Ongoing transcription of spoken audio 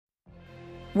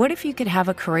What if you could have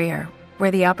a career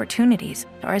where the opportunities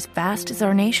are as vast as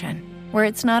our nation, where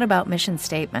it's not about mission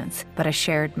statements, but a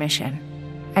shared mission?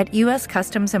 At U.S.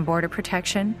 Customs and Border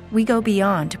Protection, we go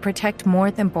beyond to protect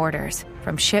more than borders.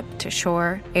 From ship to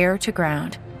shore, air to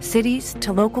ground, cities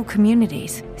to local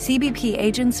communities, CBP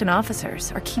agents and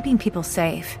officers are keeping people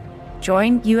safe.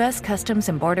 Join U.S. Customs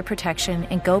and Border Protection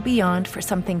and go beyond for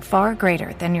something far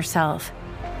greater than yourself.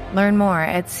 Learn more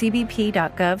at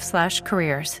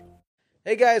cbp.gov/careers.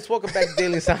 Hey guys, welcome back to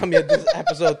Daily Insomnia. This is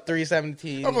episode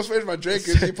 317. I almost finished my drink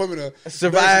because you put me in a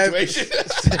Survived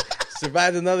situation.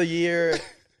 Survived another year.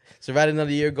 Survived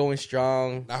another year going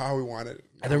strong. Not how we wanted.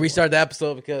 And then restart the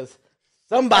episode because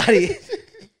somebody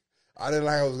I didn't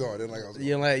like how it was going.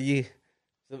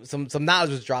 some knowledge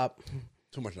was dropped.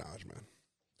 Too much knowledge, man.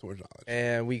 Too much knowledge.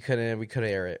 And we couldn't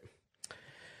air it.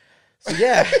 So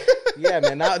yeah. Yeah,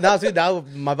 man. Now my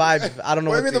vibe, I don't know.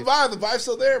 What do you mean the vibe? The vibe's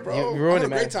still there, bro. You ruined it,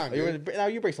 man. Great time, Now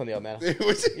you break something up, man. You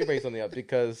break something up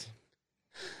because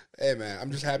hey, man,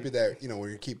 I'm just happy that,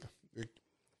 we keep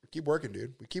working,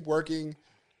 dude. We keep working.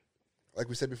 Like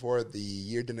we said before, the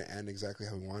year didn't end exactly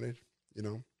how we wanted,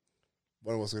 One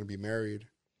of us was going to be married.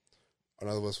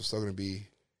 Another of us was still going to be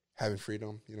having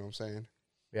freedom, you know what I'm saying?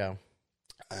 Yeah.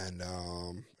 And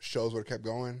shows would have kept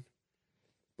going.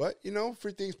 But,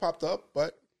 free things popped up.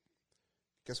 But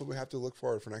guess what we have to look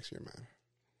forward for next year, man?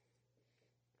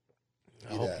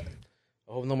 I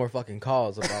hope no more fucking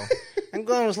calls about, I'm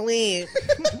going to sleep.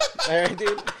 All right,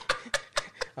 dude.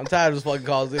 I'm tired of those fucking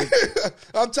calls, dude.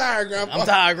 I'm tired,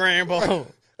 Grandpa.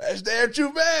 That's damn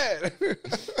too bad.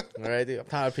 All right, dude. I'm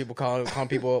tired of people calling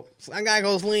people, I gotta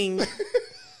go sleep.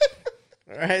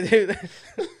 All right, dude.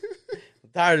 I'm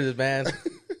tired of this, man.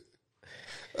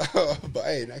 But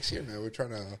hey, next year, man, what are we trying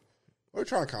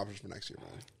to accomplish for next year, man?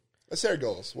 Let's say our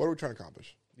goals. What are we trying to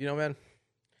accomplish? Man.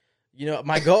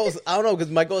 My goals, I don't know,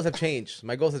 because my goals have changed.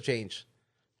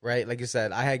 Right? Like you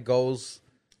said, I had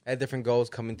different goals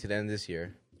coming to the end of this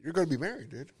year. You're going to be married,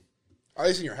 dude. At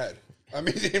least in your head. I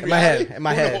mean, in my reality, head. In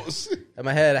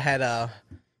my head, I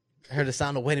heard the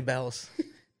sound of wedding bells. Ding,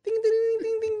 ding, ding,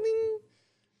 ding, ding,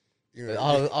 ding.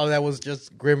 All of that was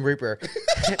just Grim Reaper.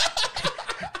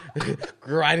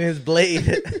 Grinding his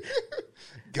blade.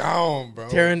 Gone, bro.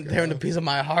 Tearing a piece of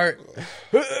my heart.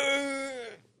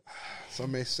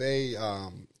 Some may say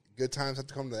good times have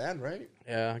to come to the end, right?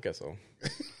 Yeah, I guess so.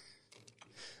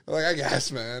 I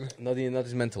guess, man.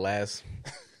 Nothing's meant to last.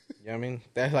 You know what I mean?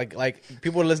 That's like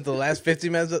people would listen to the last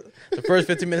 15 minutes, the first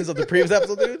 15 minutes of the previous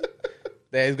episode, dude.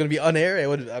 That is going to be on air. It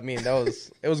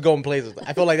was going places.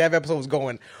 I felt like that episode was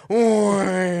going,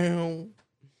 and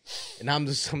I'm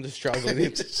just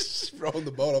struggling. Just rolling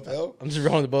the boat uphill. I'm just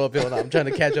rolling the boat uphill now. I'm trying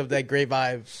to catch up that great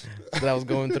vibe that I was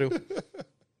going through.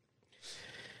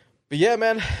 But yeah,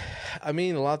 man. I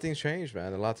mean, a lot of things changed,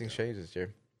 man. A lot of things changed this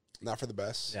year. Not for the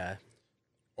best. Yeah.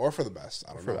 Or for the best.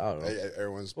 I don't know.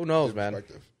 Everyone's who knows, man.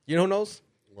 You know who knows?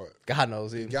 What? God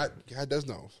knows. Dude. God does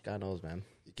know. God knows, man.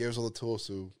 He gave us all the tools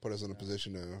to put us in a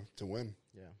position to win.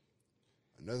 Yeah.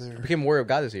 I became a warrior of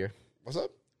God this year. What's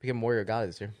up? Became a warrior of God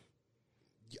this year.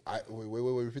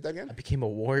 Wait, repeat that again? I became a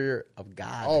warrior of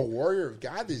God. Oh, warrior of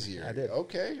God this year. I did.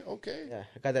 Okay. Yeah,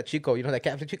 I got that Chico. You know that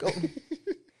Catholic Chico?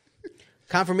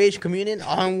 Confirmation communion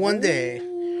on one day.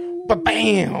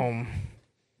 Ba-bam!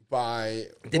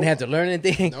 Didn't have to learn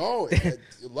anything. No, you're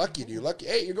lucky, dude. Lucky.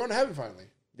 Hey, you're going to heaven finally.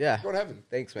 Yeah. You're going to heaven.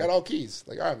 Thanks, man. Got all keys.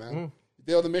 All right, man. You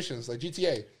did all the missions, like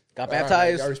GTA. Got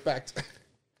baptized. Got respect.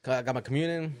 Got my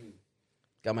communion.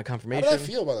 Got my confirmation. How did that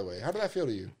feel, by the way? How did that feel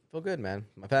to you? Felt good, man.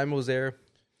 My family was there.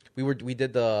 We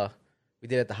did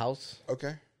at the house.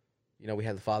 Okay. We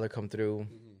had the father come through.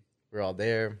 Mm-hmm. We were all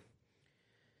there.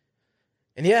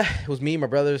 And yeah, it was me, my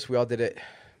brothers. We all did it.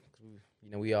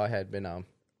 We all had been.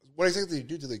 What exactly did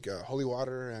you do? Did holy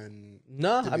water and?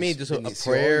 No, I mean just a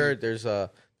prayer. There's a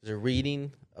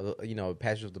reading of a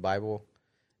passage of the Bible.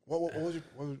 What did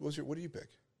you pick?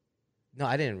 No,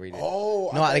 I didn't read it.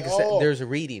 Oh, no, like I said, there's a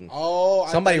reading. Oh,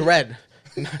 somebody read.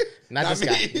 Not this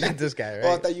guy. Not this guy, right?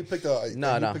 Oh, I thought you picked a.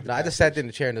 No. I just sat in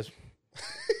the chair and just.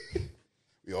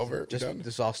 We over?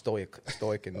 Just all stoic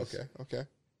and. Okay.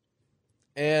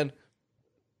 And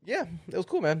yeah, it was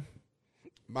cool, man.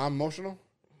 Mom emotional?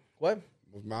 What?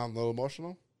 Was Mom a little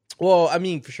emotional? Well, I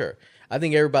mean, for sure. I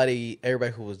think everybody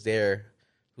who was there,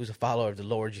 who's a follower of the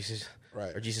Lord Jesus,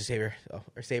 right, or Jesus Savior,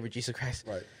 or Savior Jesus Christ,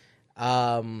 right,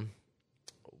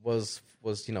 was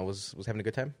having a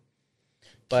good time.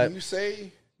 But can you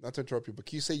say, not to interrupt you, but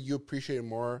can you say you appreciated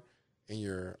more in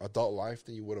your adult life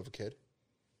than you would of a kid?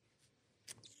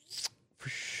 For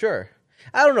sure.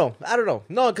 I don't know.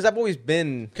 No, because I've always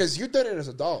been. Because you did it as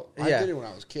an adult. Yeah. I did it when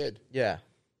I was a kid. Yeah.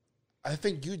 I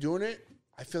think you doing it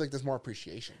I feel like there's more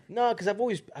appreciation. No, because I've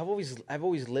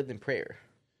always lived in prayer.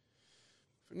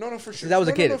 No, for sure. That was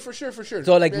a kid. No, for sure.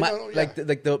 So like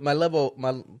my level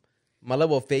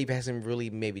of faith hasn't really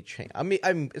maybe changed. I mean,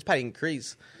 it's probably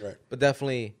increased, right? But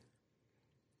definitely.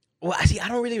 Well, I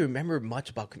don't really remember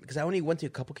much about because I only went to a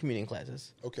couple communion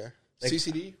classes. Okay, like,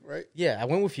 CCD, right? Yeah, I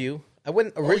went with you. I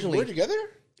went originally. We were together.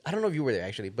 I don't know if you were there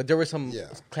actually, but there were some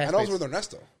classmates. I was with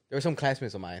Ernesto. There were some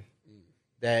classmates of mine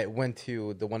that went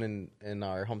to the one in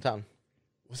our hometown.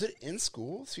 Was it in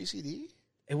school, CCD?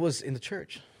 It was in the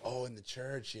church. Oh, in the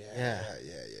church, yeah.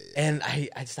 And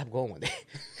I stopped going one day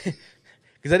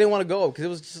because I didn't want to go because it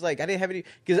was just like I didn't have any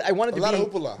because I wanted to be a lot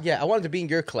of hoopla. Yeah, I wanted to be in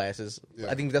your classes. Yeah.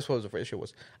 I think that's what the issue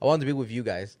was. I wanted to be with you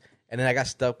guys, and then I got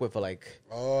stuck with like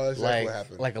that's exactly what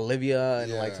happened. Like Olivia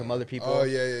and like some other people. Oh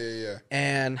yeah.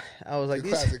 And I was like,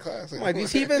 classic. I'm like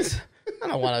these heathens. I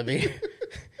don't want to be.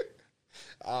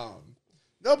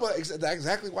 No, but that's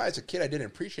exactly why as a kid I didn't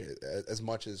appreciate it as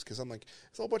much as because I'm like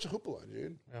it's a whole bunch of hoopla,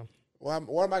 dude. Yeah. Well,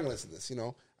 why am I going to listen to this? You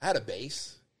know, I had a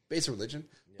base of religion,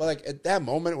 but like at that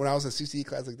moment when I was in CCD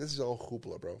class, like this is all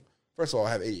hoopla, bro. First of all,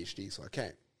 I have ADHD, so I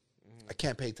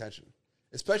can't pay attention,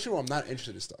 especially when I'm not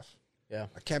interested in stuff. Yeah,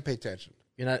 I can't pay attention.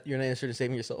 You're not interested in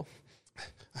saving your soul.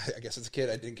 I guess as a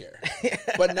kid I didn't care,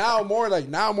 but now more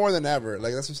than ever.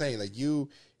 Like that's what I'm saying. Like you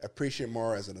appreciate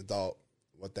more as an adult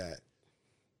what that.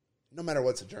 No matter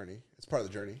what's a journey, it's part of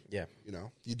the journey. Yeah, you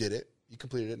know, you did it, you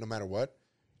completed it. No matter what,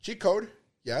 cheat code,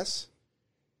 yes.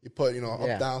 You put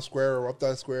up down square or up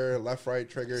down square, left right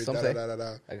trigger.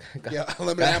 Yeah,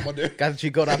 unlimited ammo, dude. Got the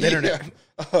cheat code off the internet.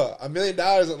 $1 million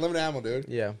unlimited ammo, dude.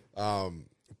 Yeah.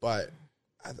 But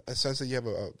I sense that you have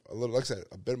a little, like I said,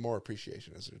 a bit more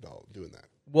appreciation as an adult doing that.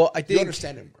 Well, I think you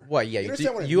understand it more. Well, yeah,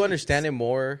 you understand it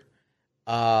more.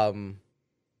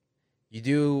 You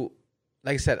do.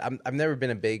 Like I said, I've never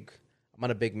been I'm not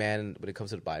a big man when it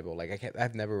comes to the Bible. Like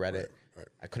I've never read it. Right.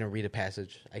 I couldn't read a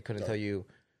passage. I couldn't tell you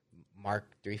Mark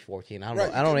 3:14. I don't know.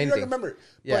 I don't know anything. Remember it.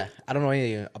 Yeah, I don't know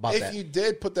anything about that. If you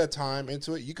did put that time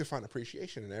into it, you could find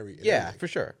appreciation in everything. For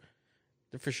sure.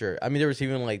 I mean, there was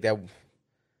even like that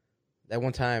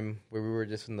one time where we were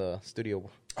just in the studio.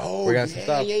 Oh, yeah.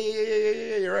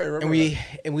 You're right.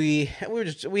 And we were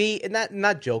just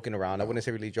not joking around. I wouldn't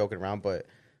say really joking around, but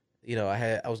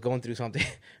I was going through something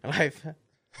in life.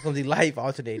 Life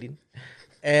alternating,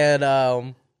 and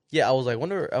I was like,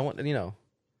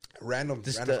 random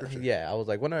scripture. Yeah, I was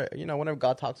like, whenever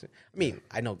God talks to me. I mean,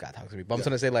 I know God talks to me, but I'm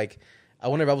trying to say like, I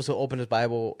wonder if I was to open His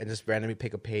Bible and just randomly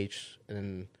pick a page and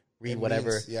then read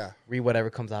whatever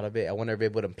comes out of it. I wonder if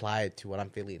it would apply it to what I'm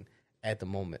feeling at the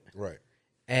moment. Right,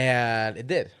 and it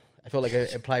did. I felt like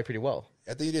it applied pretty well.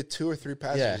 I think you did 2 or 3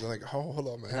 passages. Yeah. I'm like, hold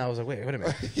on, man. And I was like, wait a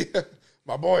minute. Yeah.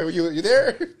 My boy, you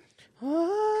there?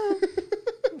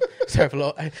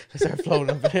 I started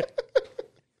floating a bit.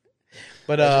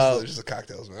 But just the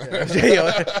cocktails, man.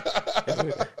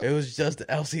 It was just the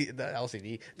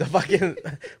LCD, the fucking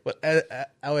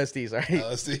LSD. Sorry,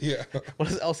 LSD. Yeah. What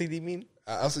does LCD mean?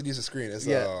 LCD is a screen. It's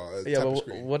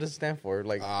screen. What does it stand for?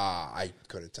 Like, I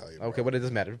couldn't tell you. Bro. Okay, but it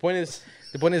doesn't matter. The point is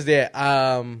that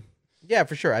yeah,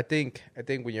 for sure. I think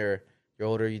when you're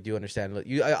older, you do understand.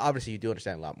 Obviously you do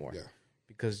understand a lot more. Yeah.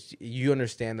 Because you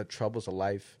understand the troubles of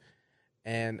life,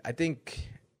 and I think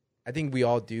we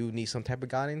all do need some type of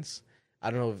guidance. I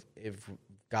don't know if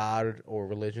God or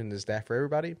religion is that for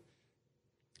everybody,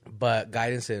 but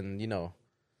guidance in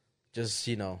just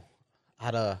how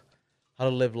to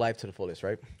live life to the fullest,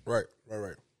 right? Right.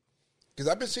 Because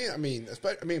I've been seeing,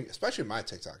 especially my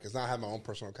TikTok, because now I have my own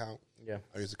personal account. Yeah,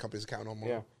 I use the company's account no more.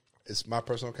 Yeah, it's my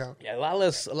personal account. Yeah, a lot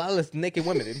less naked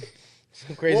women, dude.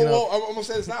 Crazy. Well, I'm gonna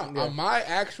say this now. Yeah. On my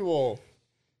actual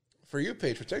For You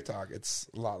page for TikTok, it's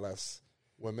a lot less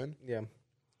women. Yeah,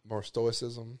 more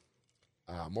stoicism,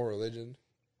 more religion.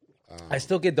 I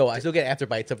still get after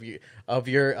bites of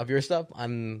your stuff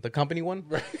on the company one,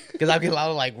 because I get a lot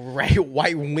of like right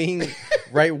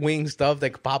wing stuff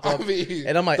that pop up,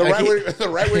 and I'm like the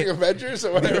right wing Avengers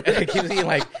or whatever. I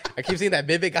keep seeing that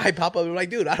Vivek guy pop up. I'm like,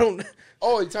 dude, I don't.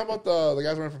 Oh, you talking about the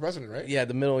guys running for president, right? Yeah,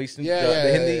 the Middle Eastern,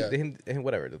 the Hindi,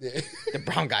 whatever, the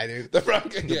brown guy, dude. The brown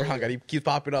guy, he keeps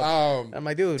popping up. I'm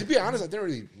like, dude. To be honest, I didn't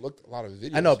really look a lot of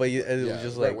videos. I know, but it was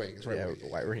just right like wing. It's right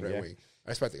wing. I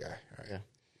respect the guy. All right. Yeah.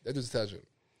 That dude's intelligent.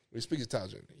 When he speaks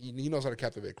intelligent, he knows how to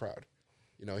captivate a crowd.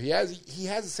 He has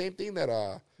the same thing that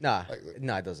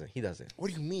it doesn't. He doesn't. What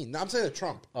do you mean? No, I'm saying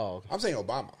Trump. Oh, okay. I'm saying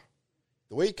Obama.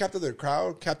 The way he captivated the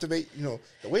crowd,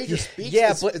 the way he just speaks.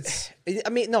 Yeah,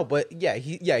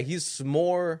 he's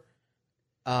more.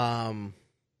 He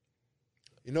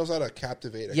knows how to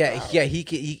captivate. Crowd. Yeah,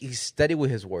 he's steady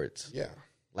with his words. Yeah,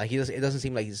 Like it doesn't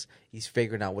seem like he's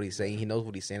figuring out what he's saying. He knows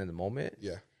what he's saying in the moment.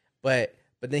 Yeah. But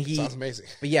then he sounds amazing.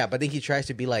 But then he tries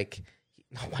to be like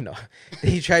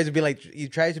he tries to be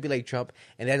like Trump,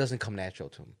 and that doesn't come natural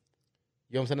to him.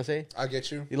 You know what I'm trying to say? I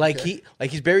get you. Like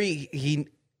he's very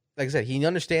like I said, he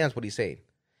understands what he's saying.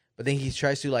 But then he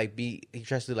tries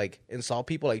to insult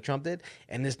people like Trump did,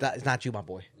 and it's not you, my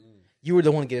boy. You were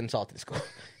the one getting insulted in school.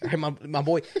 Right, my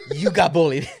boy, you got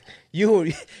bullied.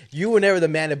 You were never the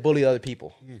man that bullied other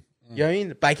people. You know what I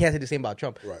mean? But I can't say the same about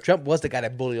Trump. Right. Trump was the guy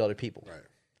that bullied other people. Right.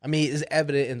 I mean, it's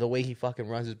evident in the way he fucking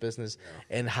runs his business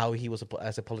and how he was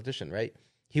as a politician, right?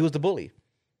 He was the bully.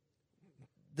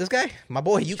 This guy, my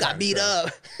boy, you got beat up.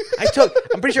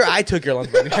 I'm pretty sure I took your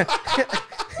lunch money.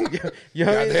 You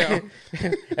know what I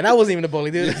mean? And I wasn't even a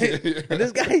bully, dude. And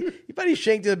this guy, he probably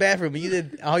shanked in the bathroom,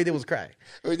 and all he did was cry.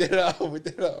 We did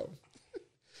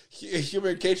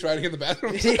human cage riding in the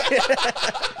bathroom.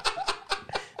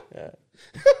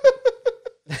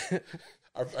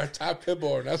 Our top pit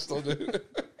bull, Ernesto, dude.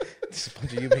 Just a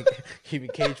bunch of human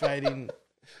cage fighting.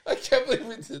 I can't believe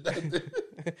we did that, dude.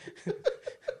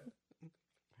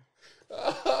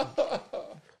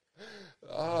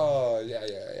 Oh,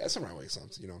 yeah. Some right way,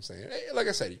 something. You know what I'm saying? Hey, like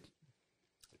I said,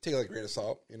 take it like a grain of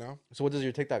salt, you know? So what does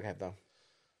your TikTok have, though?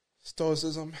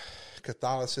 Stoicism,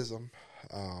 Catholicism,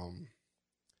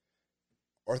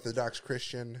 Orthodox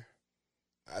Christian,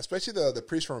 especially the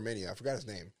priest from Romania. I forgot his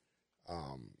name.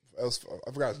 I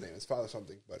forgot his name. His father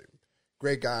something, but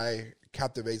great guy,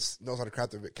 knows how to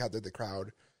captivate the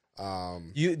crowd.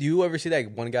 Do you ever see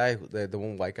that one guy, the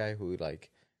one white guy who he's like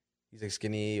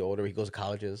skinny, older, he goes to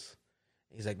colleges.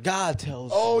 He's like, God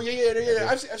tells. Oh yeah.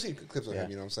 I've seen clips of him.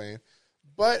 You know what I'm saying?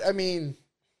 But I mean,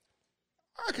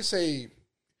 I could say,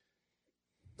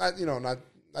 not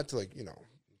to like, you know,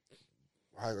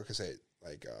 how I could say it,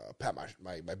 like pat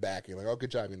my back and like, oh,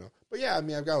 good job, you know. But yeah, I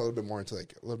mean, I've got a little bit more into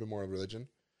like a little bit more of religion.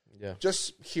 Yeah.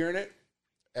 Just hearing it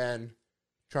and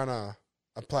trying to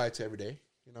apply it to every day.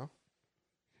 You know,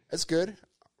 it's good.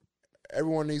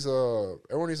 Everyone needs a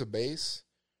base.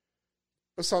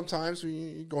 But sometimes when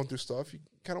you're going through stuff, you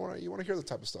kind of want to hear the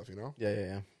type of stuff, you know? Yeah.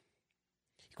 You're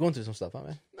going through some stuff, huh,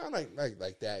 man? Not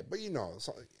like that, but you know,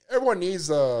 everyone needs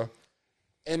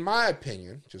in my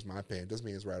opinion, just my opinion, doesn't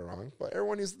mean it's right or wrong, but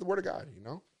everyone needs the Word of God, you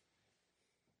know?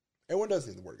 Everyone does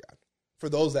need the Word of God. For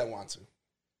those that want to.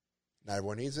 Not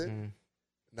everyone needs it. Mm.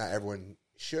 Not everyone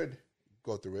should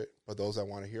go through it, but those that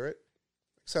want to hear it,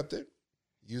 accept it,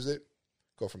 use it,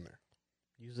 go from there.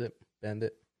 Use it, bend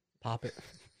it, pop it.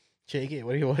 Shake it.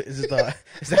 What do you want? Is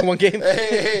that one game?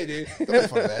 Hey, dude. Don't make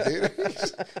fun of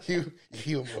that, dude.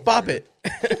 You pop it.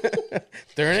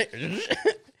 Turn it.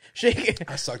 Shake it.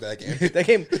 I sucked at that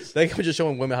game. That game was just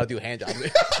showing women how to do hand jobs.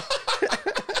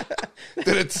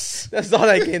 That's all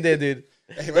that game did, dude.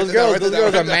 Hey, those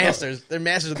girls are masters. They're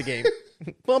masters of the game.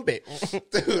 Bump it.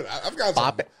 Dude, I've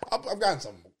gotten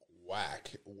some whack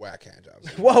hand jobs.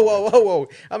 Whoa.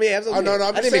 I mean, I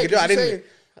didn't make a joke.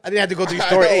 I didn't have to go through your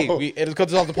story. Hey, let's cut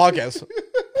this off the podcast.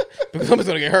 Because someone's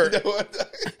going to get hurt. You know what?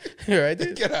 All right,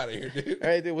 dude. Get out of here, dude. All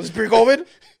right, dude. Was this pre-COVID?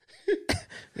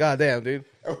 God damn, dude.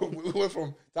 We went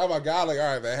from talking about God, like,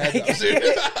 all right, man.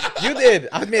 You did.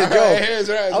 I made a joke.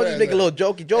 I was just making a little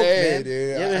jokey joke, man.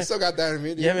 Dude. I still got that in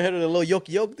me, dude. You haven't heard of the little yokey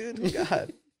yoke, dude?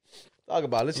 God. Talk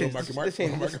about it. Let's change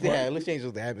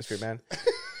the atmosphere, man.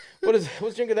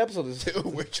 What's drinking episode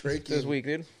we're drinking this week,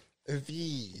 dude?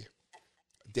 The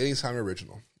Daily Insomnia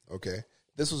Original. Okay.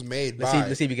 This was made by...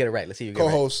 Let's see if you get it right.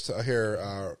 Co-host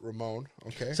here, Ramon.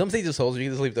 Okay. Some things just host. You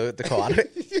can just leave the call out of it.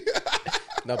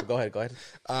 No, but go ahead.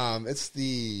 It's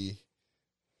the...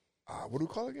 what do we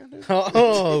call it again, dude?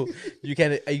 Oh, you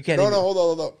can't... No,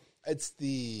 hold on. It's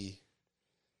the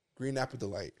Green Apple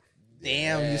Delight.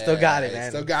 Damn, you still got it,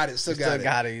 man. Still got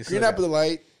it. Green Apple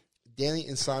Delight, Daily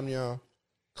Insomnia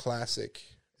Classic.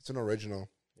 It's an original.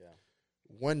 Yeah.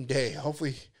 One day,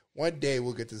 hopefully... One day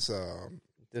we'll get this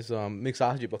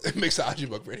mixology book. Mixology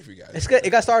book ready for you guys. It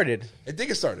got started. I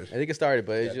think it started,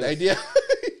 but the idea,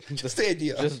 just the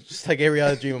idea, just like every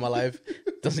other dream of my life,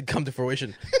 doesn't come to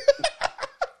fruition.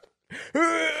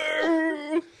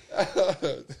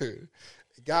 Dude.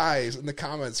 Guys, in the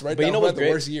comments, right now, who had the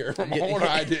worst year? Ramon or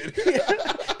I did.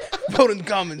 Vote in the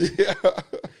comments. Yeah.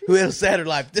 Who had a sadder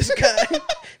life? This guy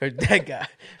or that guy?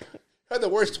 Had the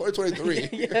worst 2023.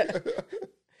 Yeah.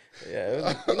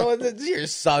 Yeah, you know what? This year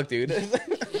sucked, dude.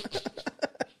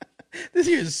 This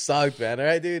year sucked, man. All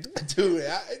right, dude. Dude,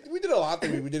 we did a lot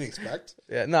that we didn't expect.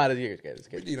 Yeah, no, this year's good. It's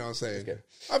good. You know what I'm saying?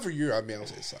 For you, I mean, I don't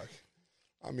say it suck.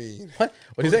 I mean, what?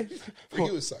 What do you say? For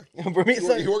you, it suck. For me, it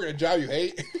suck. You work at a job you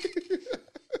hate.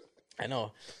 I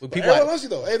know. Everyone loves you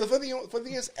though. Hey, the funny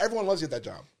thing is, everyone loves you at that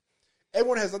job.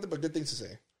 Everyone has nothing but good things to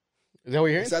say. Is that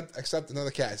what you're hearing? Except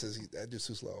another cat says that dude's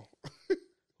too slow.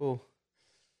 Who?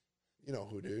 You know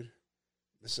who, dude?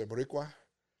 Mr. Boricua.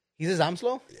 He says I'm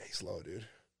slow? Yeah, he's slow, dude.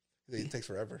 He takes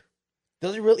forever.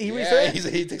 Does he really? He really Yeah, say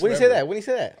that? he takes When forever. he say that? When he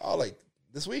say that? Oh, like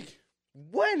this week.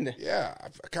 When? Yeah,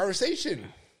 a conversation.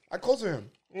 I called to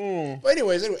him. But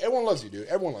anyways, everyone loves you, dude.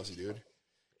 Everyone loves you, dude.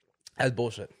 That's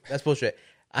bullshit. That's bullshit.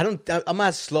 I'm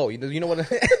not slow. You know what?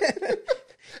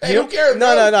 Hey, who cares?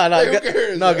 No. Hey, who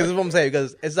cares? No, because that's what I'm saying.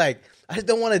 Because it's like I just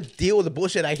don't want to deal with the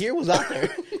bullshit. I hear what's out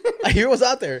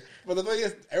there. But the thing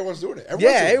is, everyone's doing it.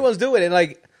 Everyone's doing it. And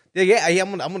like,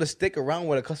 I'm gonna stick around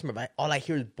with a customer, but all I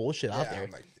hear is bullshit out there.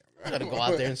 I'm like, I gotta go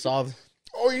out there and solve.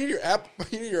 Oh, you need your app?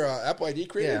 You need your Apple ID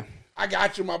created? Yeah. I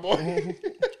got you, my boy.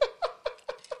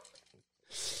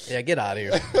 Yeah, get out of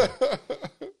here.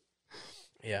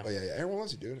 Yeah. But yeah, everyone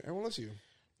loves you, dude. Everyone loves you.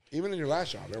 Even in your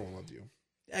last job, everyone loved you.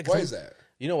 Yeah, Why is that?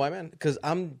 You know why, man? Because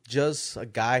I'm just a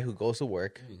guy who goes to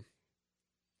work.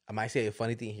 I might say a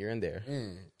funny thing here and there.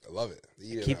 I love it.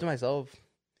 Keep to myself.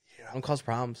 I don't cause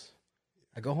problems.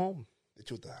 I go home. The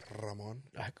chuta, Ramon.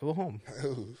 I go home.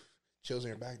 Chills in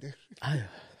your back, dude.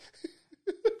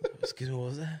 Excuse me, what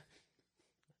was that?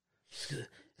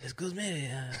 Excuse me.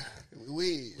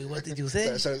 What did you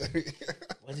say?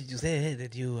 What did you say? Hey,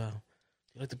 did you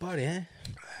like to party, eh?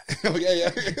 Oh, yeah.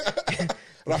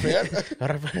 Rafael?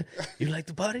 You like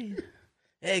to party?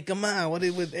 Hey, come on.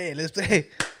 Hey, let's play.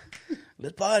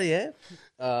 Let's party, eh?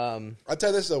 I'll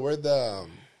tell you this, though. We're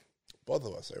both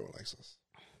of us, everyone likes us.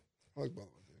 I like both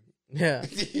of us,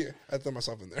 dude. Yeah. I throw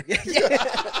myself in there.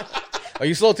 Are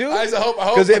you slow too? I hope.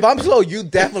 Because if I'm slow, you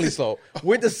definitely slow.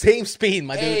 We're the same speed,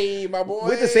 my dude. Hey, my boy.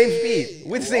 With the same speed.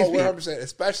 With the same speed. 100%.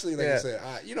 Especially, like I said,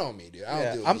 you know me, dude. I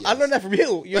don't do it. I learned that from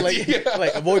you. You're like,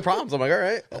 like avoid problems. I'm like, all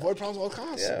right. Avoid problems at all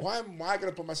costs. Yeah. Why am I going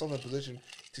to put myself in a position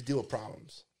to deal with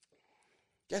problems?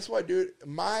 Guess what, dude?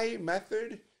 My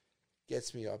method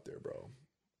gets me up there, bro.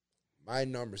 My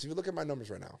numbers. If you look at my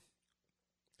numbers right now,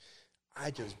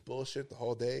 I just bullshit the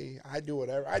whole day. I do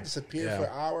whatever. I disappear for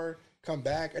an hour, come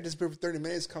back. I disappear for 30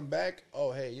 minutes, come back.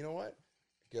 Oh, hey, you know what?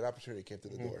 Good opportunity came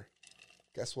through the door.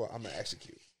 Guess what? I'm going to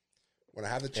execute. When I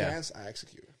have the chance, I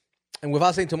execute. And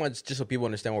without saying too much, just so people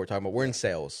understand what we're talking about, we're in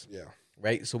sales. Yeah.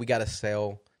 Right? So we got to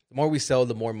sell. The more we sell,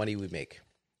 the more money we make.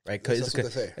 Right? Because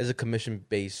it's a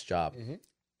commission-based job.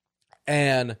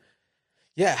 And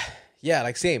yeah,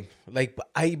 like same. Like,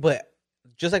 but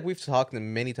just like we've talked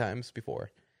many times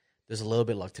before, there's a little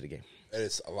bit of luck to the game.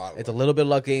 It's a lot. It's a little bit of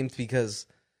luck game because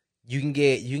you can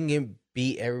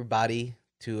beat everybody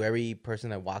to every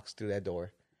person that walks through that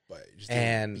door. But just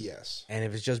BS. And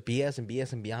if it's just BS and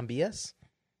BS and beyond BS,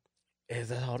 is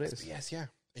that how it is? It's BS, yeah.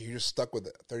 And you're just stuck with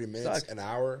 30 minutes, an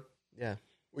hour. Yeah.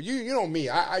 Well, you know me.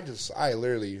 I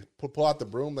literally pull out the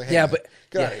broom. Like, hey, yeah, man, but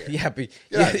get out of here. Yeah, but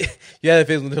yeah, the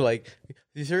face when they're like,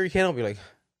 "You sure you can't help?" You're like,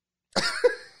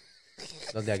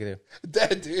 "Nothing I can do."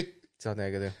 Dead, dude. It's nothing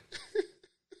I can do.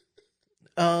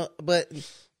 But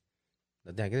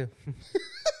nothing I can do.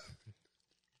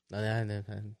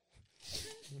 Nothing.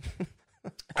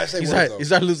 I say you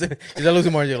start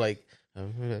losing more. You're like,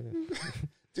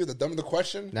 dude, the dumber the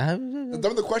question,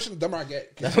 the dumber I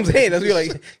get. That's what I'm saying. That's what you're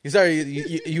like.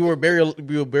 You were very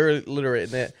literate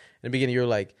in that. In the beginning, you were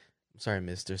like, "I'm sorry,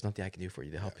 miss. There's nothing I can do for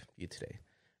you to help you today."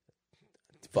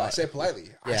 But I say it politely.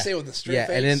 Yeah. I say it with a straight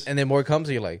face. and then more comes,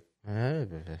 and you're like,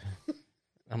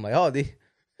 I'm like, oh, then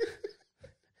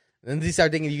they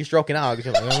start thinking you're stroking out.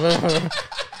 You're like,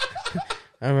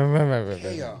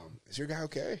 hey, is your guy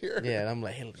okay here? Yeah, and I'm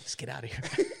like, hey, let's get out of here.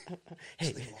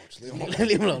 Hey, leave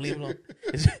him alone. Leave him alone.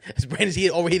 His brain is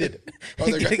overheated. Oh,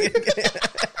 they're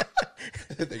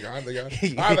gone. They're gone.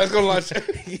 All right, let's go to lunch.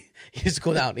 You just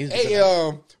go down. Hey,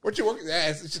 what you working? Yeah,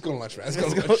 let's just go to lunch, man. Let's go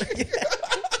to lunch.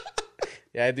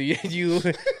 Yeah, do you?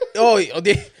 Do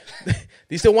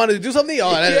you still want to do something?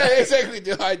 Oh, yeah, exactly.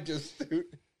 Dude, I just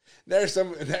never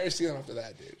seen them after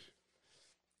that, dude.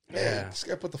 Man, Yeah, just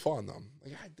gotta put the phone on them.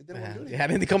 Like, they didn't want to do anything. Yeah,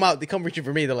 then they come reaching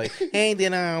for me. They're like, hey,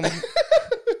 then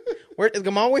where is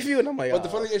Gammal with you? And I'm like, but the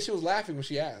funny thing is, she was laughing when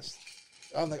she asked.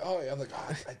 I'm like,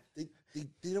 they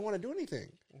didn't want to do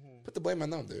anything. Put the blame on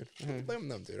them, dude. Put the blame on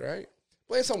them, dude. Right?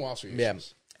 Blame someone else for your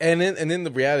issues. And then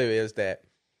the reality is that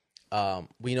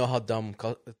we know how dumb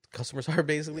customers are,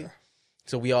 basically. Yeah.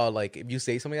 So we all like, if you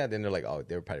say something like that, then they're like, oh,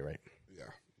 they're probably right.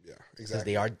 Yeah,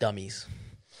 exactly. They are dummies.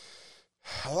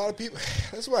 A lot of people.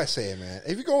 That's what I say, man.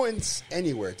 If you go in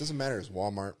anywhere, it doesn't matter. It's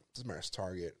Walmart. It doesn't matter. It's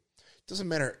Target. It doesn't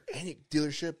matter any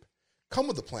dealership. Come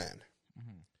with a plan.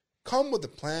 Come with a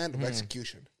plan of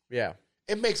execution. Yeah.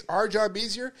 It makes our job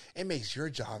easier. It makes your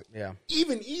job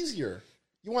even easier.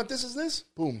 You want this as this?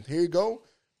 Boom. Here you go.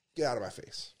 Get out of my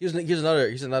face. Here's another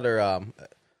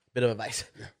bit of advice.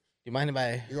 Yeah. You mind if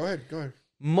I? Go ahead.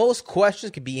 Most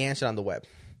questions can be answered on the web.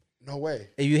 No way.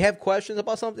 If you have questions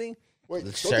about something, Wait,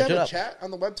 don't search they have it a up. chat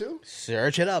on the web too?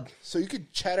 Search it up. So you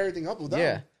could chat everything up with them.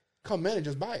 Yeah. Come in and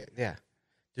just buy it. Yeah.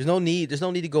 There's no need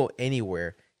to go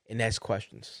anywhere and ask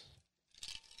questions.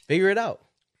 Figure it out.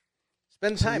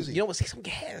 Spend time. easy. You know what? Save some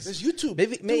gas. There's YouTube.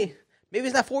 Maybe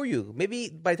it's not for you. Maybe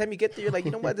by the time you get there, you're like,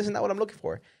 you know what? This is not what I'm looking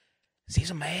for. Save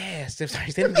some ass. Save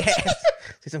some gas.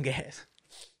 Save some gas.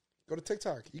 Go to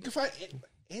TikTok. You can find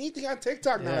anything on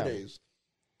TikTok nowadays.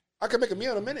 I can make a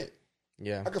meal in a minute.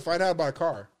 Yeah. I can find out about a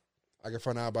car. I can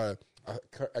find out about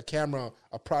a camera,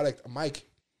 a product, a mic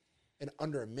in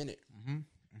under a minute.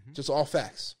 Just all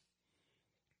facts.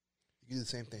 You do the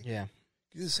same thing. Yeah.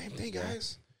 You do the same thing,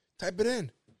 guys. Type it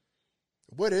in.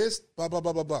 What is blah, blah,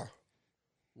 blah, blah, blah?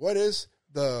 What is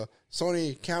the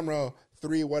Sony Camera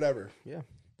 3 whatever? Yeah.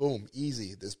 Boom.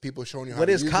 Easy. There's people showing you how What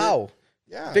to is use cow? it.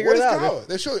 Yeah. Figure what it is out. cow?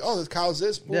 They show you, this cow's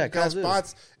this. Boom, Yeah, got cow's this.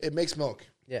 spots. It makes milk.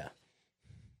 Yeah.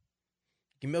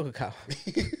 You milk a cow.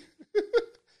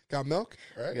 Got milk?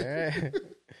 All right. Yeah.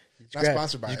 Not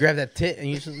sponsored by You it. grab that tit and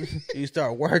you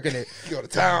start working it. You go to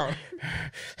town.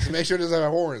 So make sure it doesn't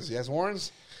have horns. He has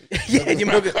horns? Yeah, you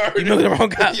milk the wrong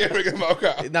cow. Yeah, make a milk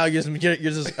cow. Now you're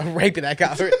just raping that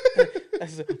cow.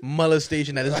 That's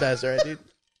molestation at its best, right, dude?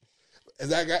 Is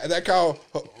that cow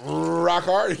rock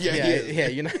hard? Yeah, he is. Yeah.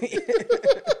 You know.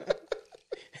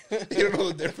 You don't know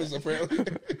the difference, apparently.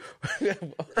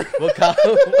 What cow?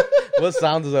 What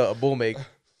sound does a bull make?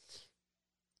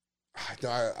 No,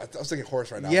 I was thinking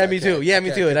horse right now. Yeah, but I me can't- too. Yeah, I me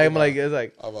can't too. And think I'm like, it's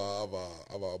like, of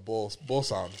a bull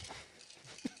sound.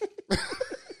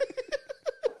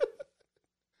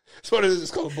 That's what it is.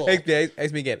 It's called a bull. ask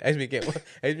me again.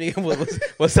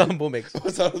 What sound a bull makes?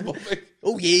 What sound does a bull make?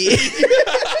 Oh yeah.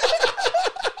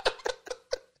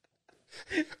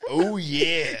 Oh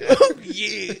yeah. Oh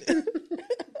yeah.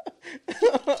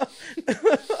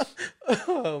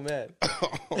 Oh man.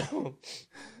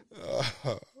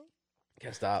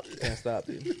 Can't stop,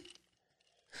 dude.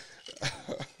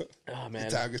 Oh man.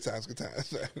 Good times.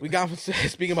 We got from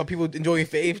speaking about people enjoying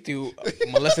faith to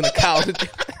molesting a cow. What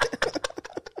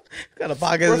kind of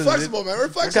podcast We're is flexible, man. We're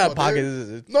What kind flexible. of podcast dude. is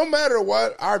this? No matter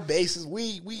what our basis,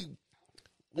 we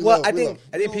Well, love- I we think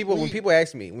love. when people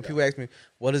ask me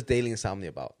what is Daily Insomnia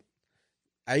about,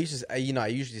 I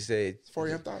usually say It's 4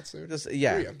 a.m. thoughts, dude. just, 3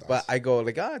 yeah, a.m. thoughts. but I go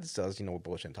like, this does, we're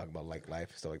bullshit talking about like life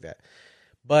and stuff like that.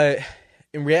 But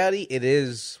in reality, it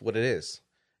is what it is.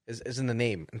 It's in the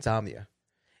name, insomnia.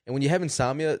 And when you have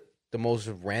insomnia, the most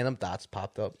random thoughts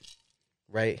popped up,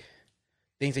 right?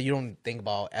 Things that you don't think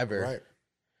about ever Right.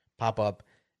 pop up,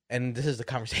 and this is the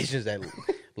conversations that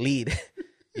lead.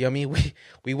 You know what I mean?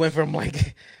 We went from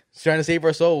like trying to save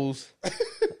our souls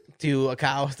to a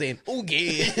cow saying, "Oh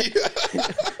yeah."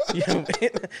 You know what I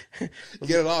mean? You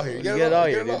get it all here. You get it all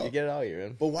here, dude. You get it all here,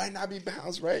 man. But why not be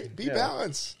balanced, right? Be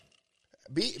balanced.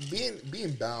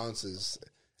 Being balanced is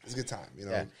a good time, you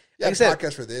know. Yeah. You Like have I said,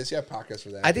 podcasts for this, you have podcasts for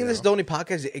that. I think you this is know? the only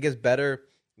podcast. It gets better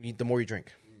the more you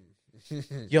drink. You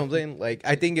know what I'm saying? Like,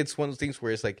 I think it's one of those things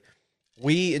where it's like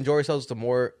we enjoy ourselves the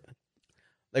more.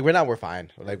 Like, we're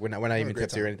fine. Like, we're not even great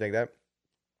tipsy or time. anything like that.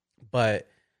 But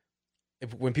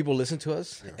when people listen to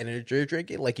us and enjoy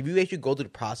drinking, like if you actually go through the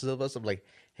process of us of like,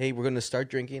 hey, we're gonna start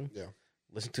drinking. Yeah.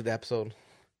 Listen to the episode.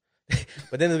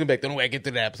 But then it's gonna be like, don't wait, I get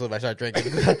through the episode if I start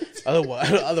drinking.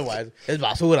 otherwise, it's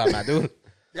basura, man, dude.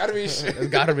 Gotta be shit. It's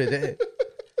gotta be there.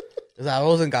 It's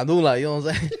arroz en candula, you know what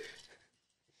I'm saying?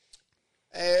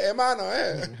 Hey, hermano,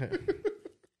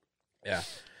 Yeah.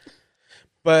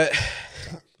 But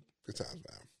Good times,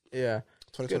 man. yeah.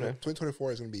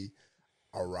 2024 is gonna be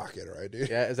a rocket, right, dude?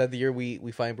 Yeah, is that the year we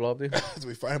find blow up, dude? So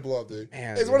we find blow up, dude.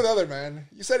 Man, It's dude. one or the other, man.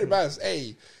 You said it best.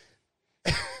 Hey,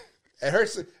 it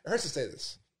hurts to say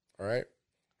this. All right,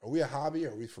 are we a hobby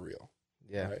or are we for real?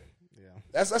 Yeah. Right? Yeah.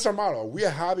 That's our motto. Are we a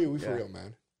hobby or are we for Yeah. real,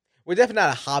 man? We're definitely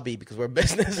not a hobby because we're a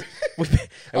business. we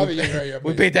Hobby,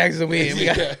 pay taxes and we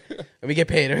Yeah. get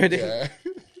paid, right? Yeah.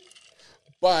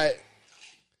 But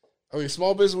are we a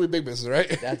small business or are we big business, right?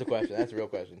 That's the question. That's the real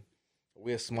question. Are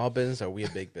we a small business or are we a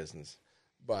big business?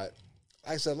 But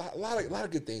like I said, a lot of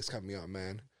good things coming up,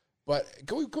 man. But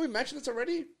can we mention this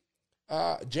already?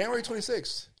 January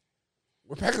 26th,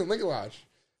 we're back in the Lincoln Lodge.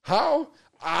 How?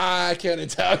 I can't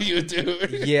tell you,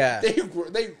 dude. Yeah.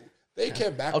 They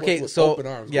came back Okay, with so open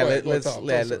arms. yeah, Go ahead, let's tell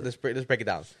them. let's break it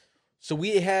down. So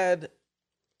we had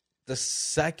the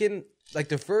second, like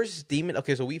the first demon.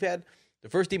 Okay, so we've had the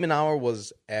first demon hour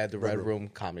was at the Red Room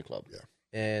Comedy Club,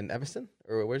 in Evanston,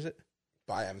 or where is it?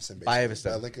 By Evanston, basically. By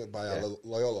Evanston. By Lincoln, by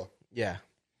Loyola. Yeah,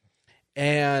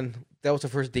 and that was the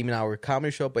first demon hour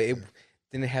comedy show. But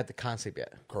didn't have the concept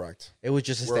yet. Correct. It was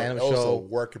just a stand-up show. It was a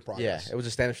work in progress. Yeah, it was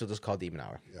a stand-up show just called Demon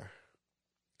Hour. Yeah.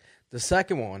 The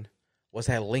second one was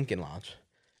at Lincoln Lounge,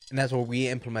 and that's where we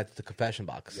implemented the confession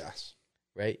box. Yes.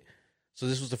 Right? So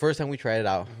this was the first time we tried it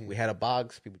out. Mm-hmm. We had a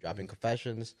box, people dropping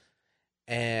confessions,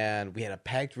 and we had a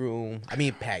packed room. I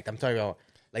mean, packed. I'm talking about,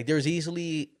 like, there was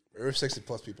easily... There were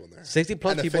 60-plus people in there.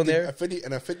 60-plus people in there. A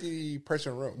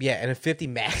 50-person room. Yeah, and a 50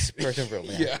 max person room.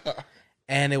 Yeah.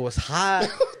 And it was hot.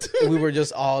 We were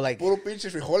just all like... Puro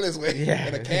pinches frijoles, güey. Yeah.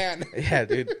 In a can. Yeah,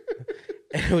 dude.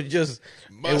 And it was just...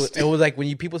 It was like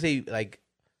when people say, like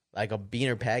a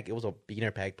beaner pack, it was a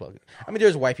beaner pack plug. I mean,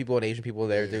 there's white people and Asian people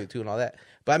there too and all that.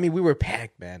 But, I mean, we were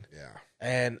packed, man. Yeah.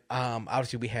 And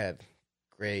obviously we had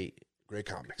great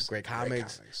comics.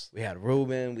 We had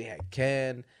Ruben. We had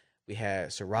Ken. We had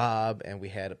Sarab. And we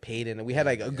had Peyton. And we had,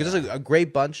 like, just a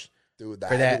great bunch. Dude, the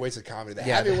heavyweights of comedy. The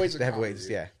heavyweights of comedy.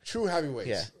 Yeah. True heavyweights.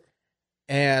 Yeah.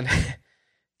 And,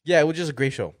 yeah, it was just a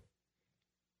great show.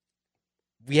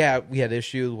 We had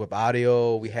issues with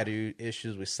audio. We had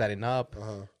issues with setting up.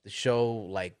 The show,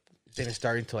 like, didn't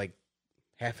start until, like,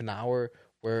 half an hour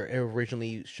where it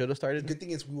originally should have started. The good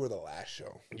thing is we were the last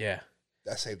show. Yeah.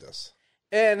 That saved us.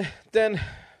 And then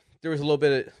there was a little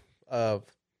bit of,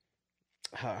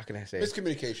 how can I say it?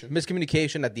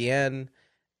 Miscommunication at the end.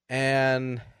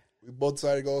 And... we both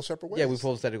decided to go separate ways. Yeah, we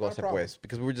both decided to go separate ways.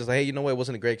 Because we were just like, hey, you know what? It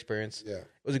wasn't a great experience. Yeah. It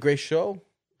was a great show.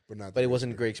 But it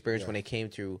wasn't a great experience yeah. when it came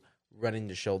to running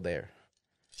the show there.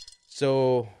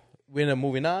 So we ended up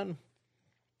moving on.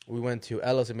 We went to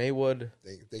Ellis and Maywood.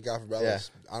 Thank God for Ellis,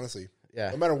 honestly.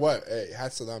 Yeah. No matter what, hey,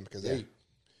 hats to them because they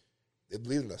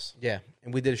believed in us. Yeah,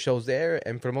 and we did shows there,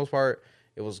 and for the most part,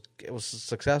 it was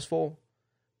successful,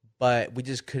 but we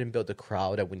just couldn't build the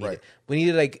crowd that we needed. Right. We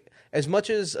needed, like, as much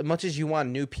as you want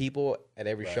new people at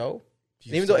every show,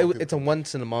 even though it's a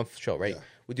once in a month show, right? Yeah.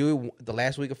 We do it the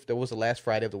last week. There was the last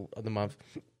Friday of the month.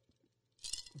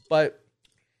 But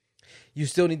you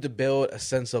still need to build a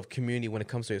sense of community when it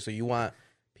comes to it. So you want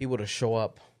people to show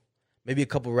up, maybe a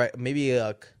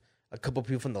couple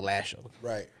people from the last show,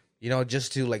 right? You know,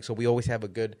 just to, like, so we always have a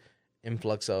good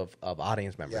influx of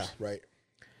audience members. Yeah, right.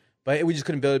 But we just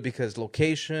couldn't build it because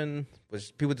location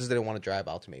was, people just didn't want to drive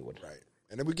out to Maywood. Right,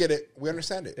 and then we get it, we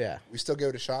understand it. Yeah, we still give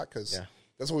it a shot because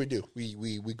that's what we do.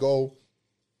 We go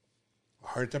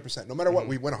 110%. No matter what,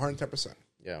 we win 110%.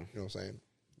 Yeah, you know what I'm saying.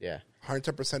 Yeah,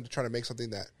 110% to try to make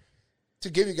something to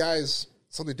give you guys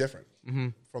something different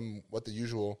from what the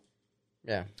usual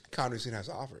comedy scene has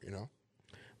to offer. You know,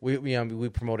 we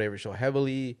promote every show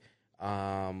heavily.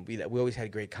 We always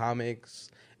had great comics.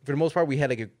 For the most part, we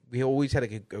always had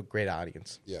a great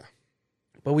audience. Yeah,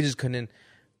 but we just couldn't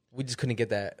get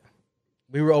that.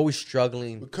 We were always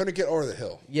struggling. We couldn't get over the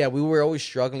hill. Yeah, we were always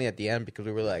struggling at the end because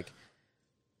we were like,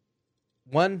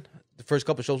 the first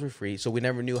couple of shows were free, so we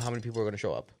never knew how many people were going to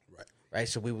show up. Right.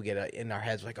 So we would get in our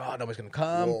heads like, oh, nobody's going to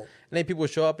come. And then people would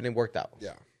show up, and it worked out.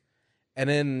 Yeah. And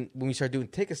then when we started doing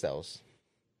ticket sales,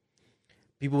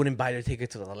 people wouldn't buy their ticket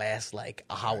to the last, like,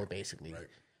 hour, basically. Right.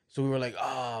 So we were like,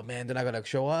 oh, man, they're not going to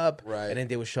show up. Right. And then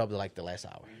they would show up to, like, the last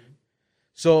hour.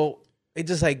 So it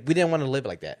just, like, we didn't want to live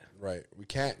like that. Right. We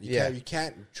can't. You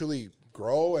can't truly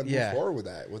grow and move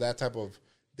forward with that type of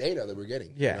data that we're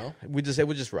getting. Yeah. You know? It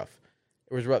was just rough.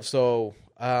 It was rough. So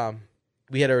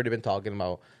we had already been talking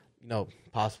about, you know,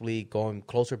 possibly going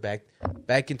closer back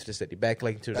into the city, back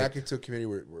into a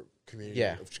community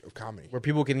of comedy, where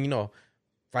people can, you know,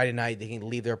 Friday night they can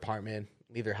leave their apartment,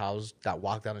 leave their house,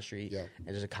 walk down the street, and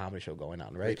there's a comedy show going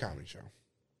on, right? A comedy show.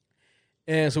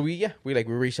 And so we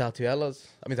reached out to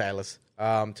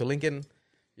to Lincoln.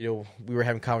 You know, we were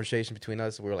having conversation between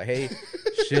us. We were like, hey,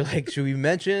 should we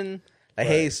mention,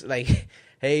 like,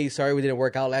 hey, sorry we didn't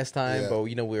work out last time, but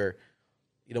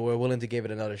we're willing to give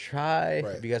it another try.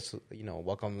 Right. If you guys,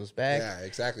 welcome us back. Yeah,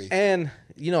 exactly. And,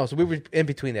 so we were in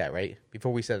between that, right?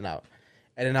 Before we sent it out.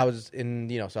 And then I was so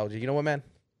I was like, you know what, man?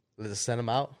 Let's send them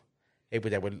out. Hey,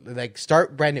 but that would, like,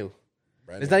 start brand new.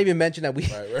 Let's not even mention that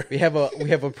we have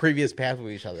a previous path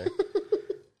with each other.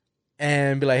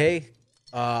 And be like, hey,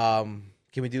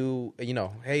 can we do,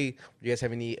 hey, do you guys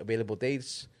have any available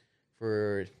dates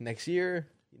for next year?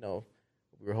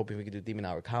 We were hoping we could do Demon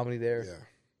Hour comedy there. Yeah.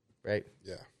 Right?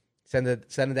 Yeah. Send it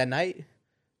that night.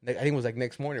 I think it was like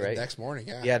next morning, right? Next morning,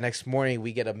 yeah. Yeah, next morning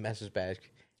we get a message back.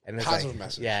 And it's positive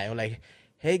message. Yeah, and we're like,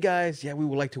 hey guys, we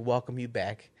would like to welcome you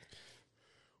back.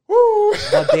 Woo!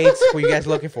 What dates were you guys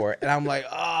looking for? And I'm like,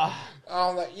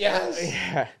 I'm like, yes.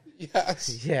 Yeah.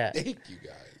 Yes. Yeah. Thank you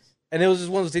guys. And it was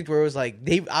just one of those things where it was like,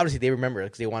 they remember it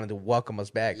because they wanted to welcome us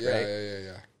back, right?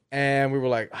 Yeah. And we were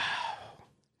like,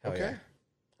 okay. Yeah.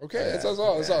 Okay, that's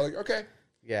all. It's all like, okay.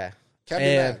 Yeah. Can't be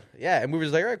And mad. yeah, and we were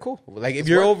just like, all right, cool. Like, if Let's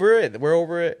you're work. over it, we're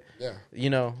over it. Yeah. You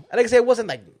know, and like I said, it wasn't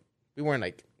like we weren't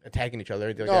like attacking each other or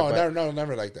anything No, like that. But,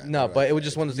 never like that. No, Never but like it was that.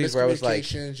 just one of those things where I was like,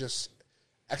 Miscommunications, just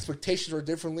expectations were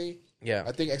differently. yeah,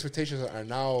 I think expectations are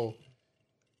now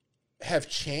have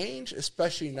changed,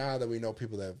 especially now that we know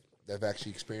people that have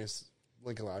actually experienced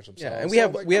Lincoln Lodge themselves. yeah, and we So,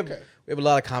 have like, we have okay. we have a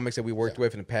lot of comics that we worked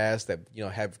with in the past that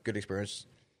have good experience.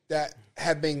 that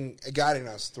have been guiding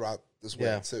us throughout this way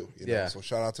Yeah. too. You know? Yeah. So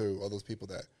shout out to all those people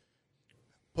that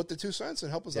put the 2 cents and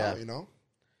help us Yeah. out. You know,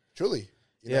 truly.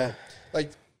 You Yeah. know?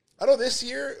 Like I know this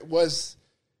year was.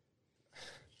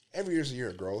 Every year's a year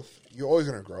of growth. You're always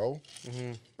going to grow.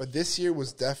 Mm-hmm. But this year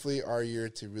was definitely our year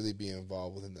to really be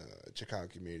involved within the Chicago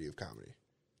community of comedy.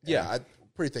 Yeah. I'm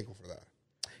pretty thankful for that.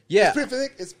 Yeah,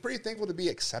 It's pretty thankful to be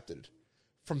accepted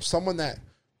from someone that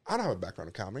I don't have a background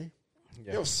in comedy.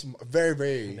 Yeah. You know, very,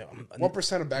 very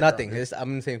 1% of background. nothing. I'm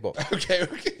in the same boat. Okay.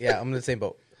 Yeah, I'm in the same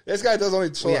boat. This guy does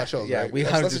only sold out shows. Yeah, right? we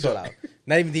That's- haven't that's a sold joke. out.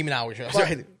 Not even Demon Hour shows. But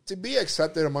Right? to be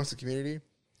accepted amongst the community,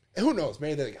 and who knows?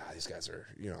 Maybe they're like, these guys are,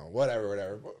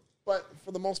 whatever. But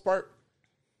for the most part,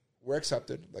 we're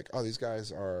accepted. Like, these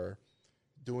guys are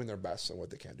doing their best on what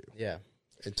they can do. Yeah,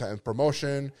 In time,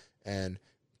 promotion, and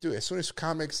dude, as soon as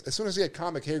you get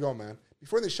comic, here you go, man.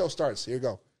 Before the show starts, here you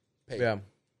go. Pay. yeah, You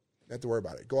don't have to worry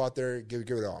about it. Go out there, give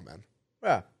it all, man.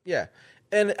 yeah.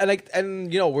 And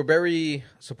we're very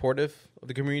supportive of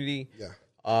the community.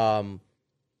 Yeah.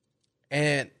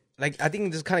 And like I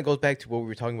think this kind of goes back to what we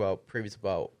were talking about previous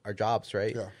about our jobs,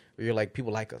 right? Yeah. Where you're like,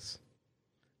 people like us,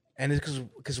 and it's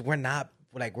because we're not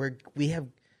like we have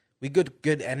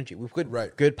good energy, we've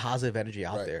good positive energy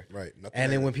out there, Right. Nothing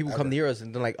And then when negative, people ever. come near us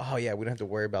and they're like, oh yeah, we don't have to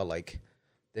worry about like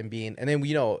them being, and then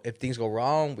if things go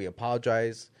wrong, we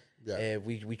apologize. Yeah. And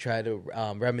we try to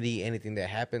remedy anything that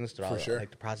happens throughout For sure.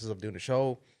 like the process of doing the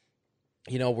show.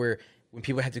 When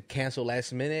people had to cancel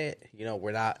last minute,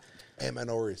 we're not. Hey, man,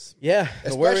 no worries. Yeah, no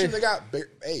Especially worries. if they got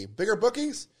bigger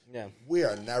bookings. Yeah. We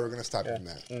are never going to stop doing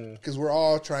that because we're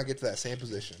all trying to get to that same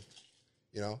position.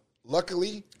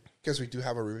 Luckily, because we do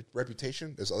have a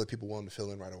reputation, there's other people willing to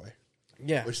fill in right away.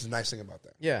 Yeah, Which is the nice thing about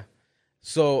that. yeah.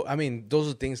 So I mean, those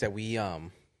are things that we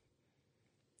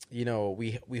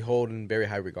we hold in very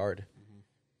high regard.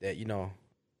 That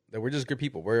that we're just good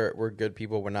people. We're good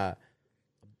people. We're not.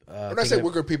 When I say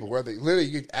we're good people, we're literally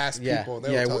you ask people. And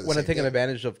Yeah, tell you the we're not same taking thing.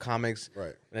 advantage of comics.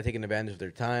 Right. We're not taking advantage of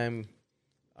their time.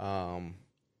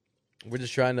 We're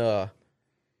just trying to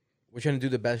do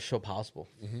the best show possible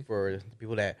for the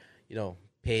people that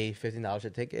pay $15 a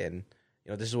ticket, and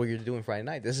this is what you're doing Friday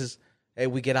night. This is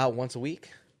we get out once a week.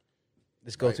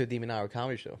 Let's go to a Demon Hour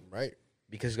comedy show, Right.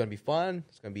 because it's gonna be fun.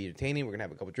 It's gonna be entertaining. We're gonna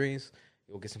have a couple drinks.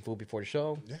 We'll get some food before the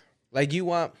show. Yeah. Like you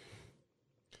want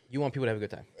people to have a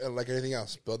good time. And like anything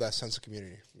else, build that sense of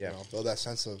community. Yeah. Build that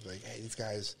sense of like, hey, these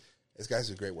guys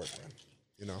do great work,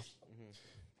 man.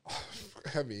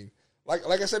 I mean, like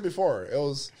I said before,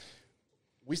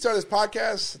 we started this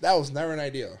podcast. That was never an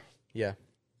idea, Yeah,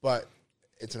 but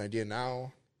it's an idea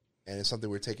now, and it's something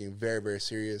we're taking very, very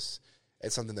serious.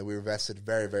 It's something that we invested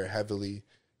very, very heavily,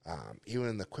 even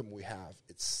in the equipment we have.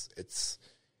 It's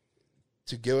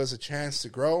to give us a chance to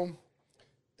grow,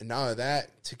 and not only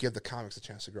that, to give the comics a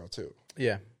chance to grow too,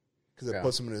 yeah, because it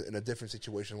puts them in a different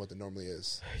situation than what it normally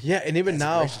is. yeah. And even It's a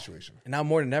now, great situation. and now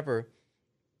more than ever,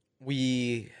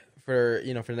 for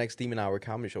the next Demon Hour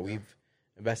comedy show, we've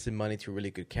invested money to really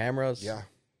good cameras. Yeah.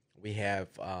 We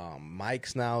have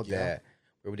mics now that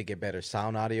we're able to get better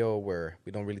sound audio, where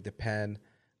we don't really depend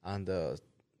on the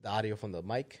audio from the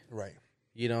mic. Right.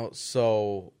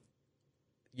 So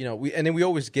we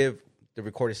always give the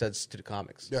recorded sets to the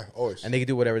comics. Yeah, always. And they can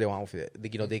do whatever they want with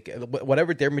it.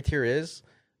 Whatever their material is,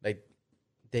 like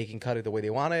they can cut it the way they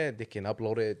want it. They can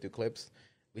upload it, do clips.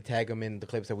 We tag them in the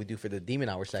clips that we do for the Demon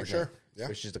Hour segment, sure, yeah.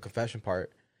 which is the confession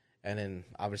part. And then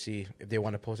obviously, if they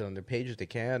want to post it on their pages, they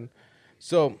can.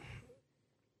 So,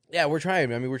 yeah, we're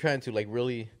trying. I mean, we're trying to like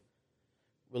really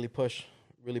push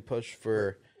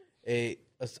for a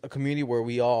community where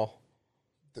we all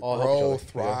help each grow, other.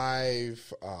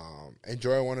 thrive,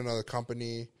 enjoy one another's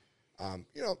company.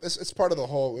 It's part of the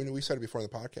whole. We said it before in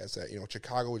the podcast that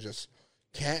Chicago just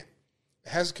can't. It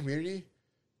has a community,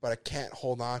 but it can't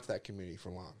hold on to that community for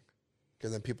long,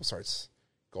 because then people starts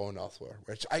going elsewhere.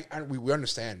 Which we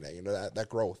understand that that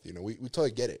growth. We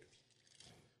totally get it.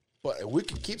 But if we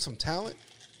can keep some talent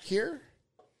here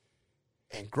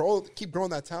and keep growing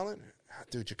that talent,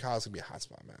 dude, Chicago's gonna be a hot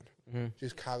spot, man. Mm-hmm.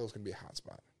 Chicago's gonna be a hot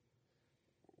spot.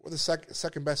 We're the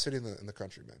second best city in the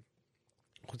country, man.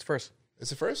 What's first?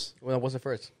 Is it first? Well, what's the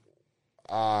first?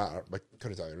 I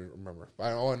couldn't tell you. I don't remember.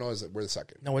 But all I know is that we're the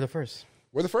second. No, we're the first.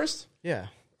 We're the first? Yeah.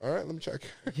 All right, let me check.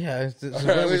 Yeah, All right,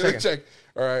 let me check.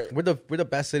 All right, we're the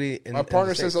best city in. My partner in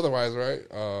the says state. otherwise,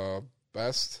 right?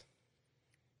 Best.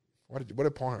 What did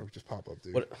Pornhub just pop up,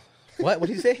 dude? What did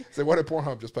you say? Say what did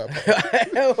Pornhub just pop up?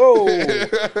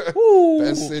 Oh,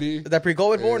 Best city. Is that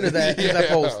pre-COVID born or is that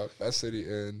post? Best city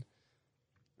in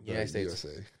the United States.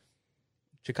 USA.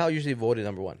 Chicago usually voted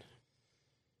number 1.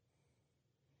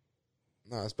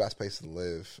 No, it's best place to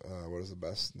live. What is the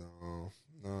best?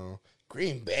 No.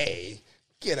 Green Bay.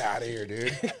 Get out of here,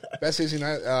 dude. Best cities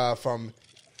United from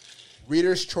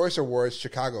Reader's Choice Awards: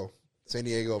 Chicago, San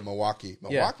Diego, Milwaukee.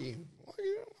 Milwaukee.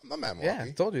 I'm not mad at Milwaukee. Yeah,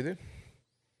 I told you, dude.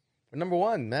 We're number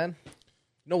 1, man. You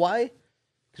know why?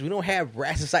 Because we don't have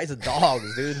rats the size of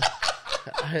dogs, dude.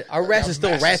 Our rats are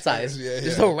still rat size.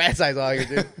 They're still rat size out here,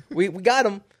 dude. We got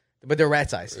them, but they're rat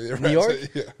size. New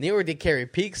York, they carry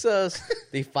pizzas.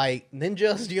 They fight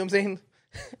ninjas. You know what I'm saying?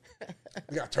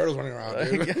 We got turtles running around,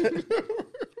 dude.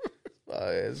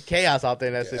 It's chaos out there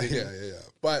in that city. Yeah.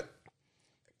 But,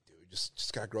 dude,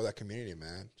 just gotta grow that community,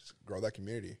 man. Just grow that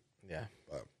community. Yeah.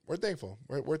 But we're thankful.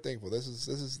 We're thankful. This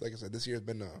is like I said. This year has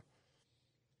been.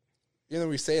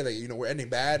 We say like we're ending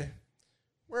bad.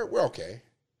 We're okay,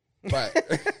 but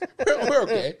we're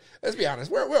okay. Let's be honest.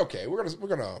 We're okay. We're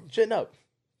gonna chin up.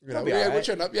 We're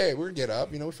chin up. Yeah, we're gonna get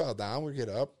up. We fell down. We get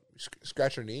up.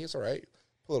 Scratch our knees. All right.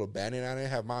 Put a little Band-Aid on it.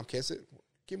 Have mom kiss it.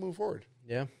 Keep moving forward.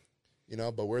 Yeah.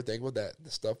 But we're thankful that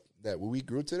the stuff that we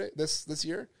grew today this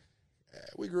year,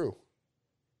 we grew.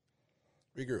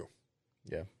 We grew.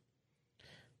 Yeah.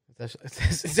 Is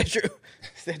that true?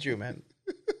 Is that true, man?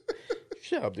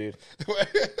 Shut up, dude.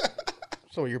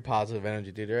 So your positive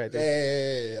energy, dude, right?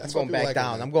 Yeah. I'm going back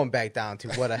down. I'm going back down to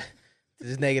what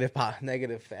this negative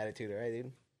attitude, right,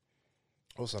 dude?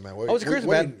 What's up, man? How was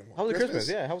Christmas, man? How was Christmas?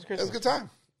 Yeah, how was Christmas? It was a good time.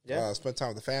 Yeah, spent time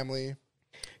with the family.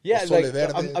 Yeah, like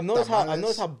I've noticed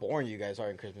how boring you guys are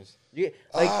in Christmas. You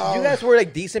guys were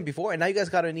like decent before, and now you guys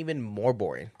got an even more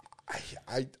boring.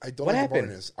 I don't What like happened?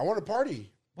 the boringness. I want to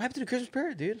party. What happened to the Christmas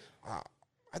period, dude? I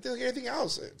think like anything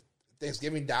else.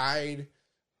 Thanksgiving died.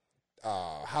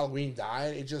 Halloween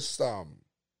died. How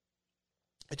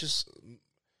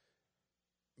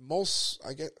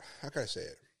can I say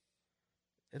it?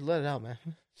 Let it out, man.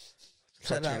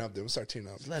 Start tearing up, dude. We'll start tearing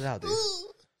up. Just let it out, dude.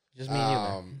 Just me and you,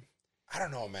 man. I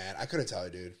don't know, man. I couldn't tell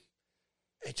you, dude.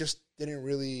 It just didn't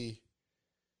really.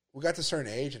 We got to a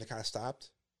certain age and it kind of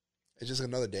stopped. It's just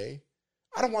another day.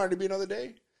 I don't want it to be another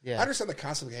day. Yeah. I understand the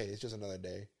concept. Hey, it's just another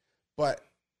day, but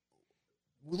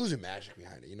we're losing magic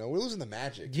behind it. We're losing the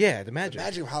magic. Yeah, the magic. The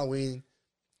magic of Halloween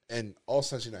and all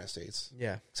Central United States.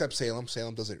 Yeah. Except Salem.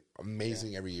 Salem does it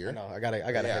amazing every year. I know. I gotta.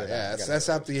 Yeah. That's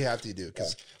something you have to do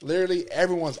because literally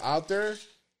everyone's out there.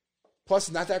 Plus,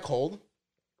 it's not that cold.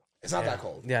 It's not that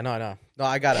cold. Yeah. No.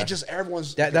 I gotta. And just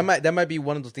everyone's that might be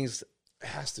one of those things. It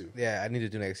has to. Yeah, I need to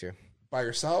do next year. By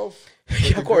yourself?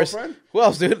 Yeah, of course. Girlfriend? Who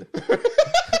else, dude?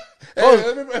 Before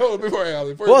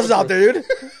who else is out there, dude?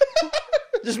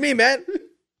 Just me, man.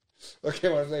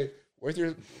 Okay, what I say? With your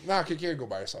you can't go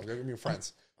by yourself. You're gonna be your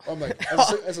friends. I'm like,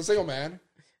 as a single man.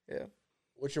 Yeah.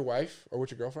 With your wife or with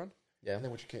your girlfriend. Yeah. And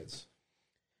then with your kids.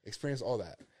 Experience all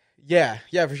that. Yeah,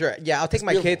 for sure. Yeah, I'll take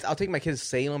my kids to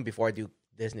Salem before I do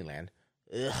Disneyland.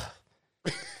 Ugh.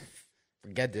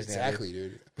 Forget Disneyland. Exactly,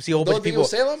 dude. See a whole bunch of people.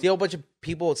 See a whole bunch of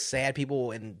people, sad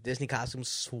people in Disney costumes,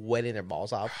 sweating their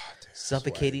balls off,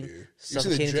 suffocating you to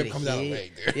see the drip the come down the heat.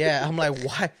 leg, dude. Yeah, I'm like,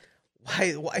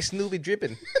 why Snoopy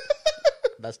dripping?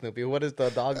 Not Snoopy. What is the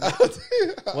dog?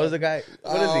 What is the guy?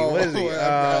 What is he?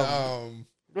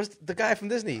 What's the guy from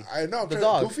Disney? I know. The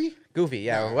dog. Goofy? Goofy,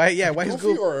 yeah. No. Why is Goofy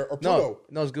Goofy? or Pluto?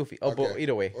 No, it's Goofy. Oh, Okay.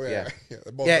 Either way. Oh, Yeah.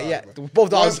 Yeah. Both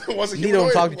dogs. Was Neither of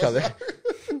them talk to each other.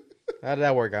 How did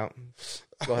that work out?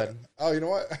 Go ahead. Oh, you know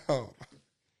what?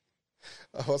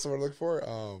 What's the word I'm looking for?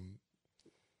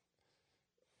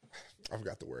 I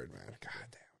forgot the word, man. God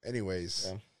damn.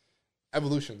 Anyways,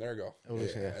 evolution. There we go.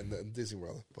 Evolution, yeah. And Disney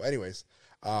World. But anyways,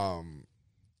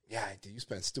 dude, you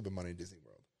spend stupid money in Disney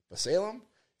World. But Salem,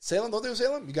 don't do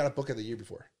Salem. You got to book it the year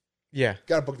before. Yeah.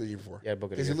 Got to book the year before. Yeah,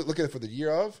 book it. Because you look at it for the year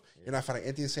of. You're not finding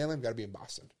anything in Salem. You got to be in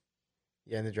Boston.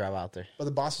 Yeah, and they drive out there. But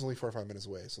the Boston's only 45 minutes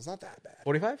away, so it's not that bad.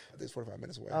 45? I think it's 45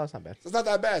 minutes away. Oh, it's not bad. So it's not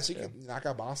that bad. So you can knock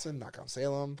out Boston, knock out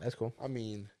Salem. That's cool. I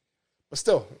mean, but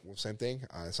still, same thing.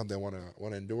 It's something I want to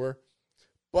endure.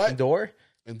 But Endure?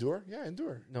 Yeah,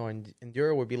 endure. No,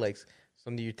 endure would be like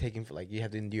something you're taking for, like, you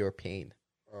have to endure pain.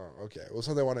 Oh, okay. Well,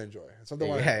 something I want to enjoy.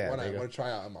 Something I want to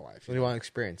try out in my life. What do you want to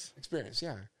experience? Experience,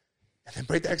 yeah. And then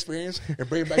break that experience and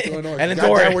bring it back to Illinois. And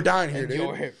endure it. We're dying here,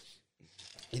 Endure dude. it.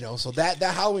 So that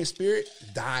Halloween spirit,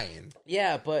 dying.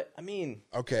 Yeah, but, I mean.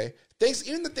 Okay.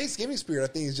 Even the Thanksgiving spirit, I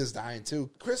think, is just dying, too.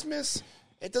 Christmas,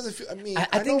 It doesn't feel. I mean,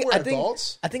 I know we're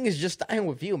adults. I think it's just starting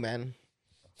with you, man.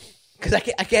 Because I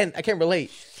can't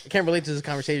relate. I can't relate to this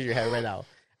conversation you're having right now.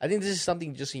 I think this is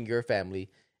something just in your family.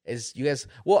 Is you guys?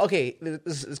 Well, okay. My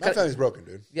family's broken,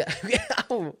 dude. Yeah.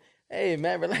 Hey,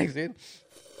 man, relax, dude.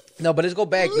 No, but let's go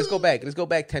back. Let's go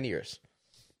back 10 years.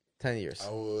 10 years.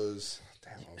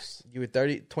 You were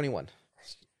 21.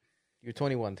 You were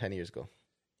 21 10 years ago.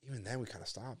 Even then, we kind of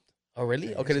stopped. Oh,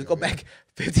 really? Okay, let's go back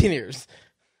 15 years.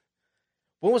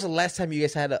 When was the last time you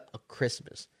guys had a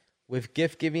Christmas with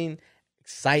gift giving,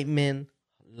 excitement,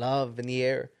 love in the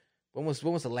air? When was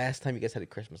the last time you guys had a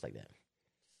Christmas like that?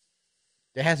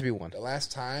 There has to be one. The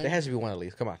last time? There has to be one at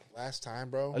least. Come on. Last time,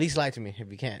 bro? At least lie to me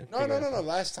if you can. No.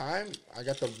 Last time, I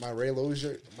got my Ray Lewis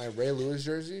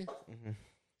jersey. Mm-hmm.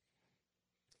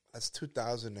 That's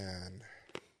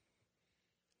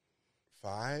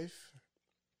 2005.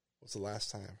 What's the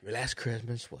last time? Your last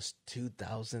Christmas was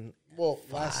 2005? Well,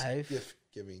 last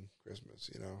gift-giving Christmas,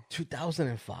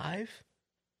 2005?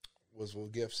 Was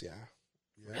with gifts, yeah.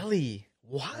 Really?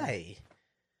 Why?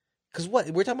 Because what?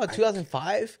 We're talking about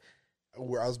 2005? I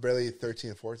was barely 13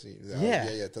 and 14. Yeah.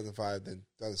 2005. Then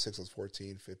 2006 I was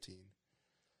 14, 15.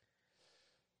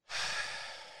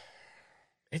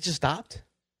 It just stopped? It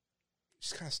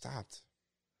just kind of stopped.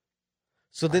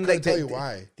 So then, I tell you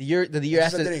why. The year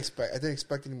after, I didn't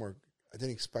expect anymore. I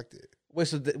didn't expect it. Wait,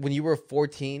 so when you were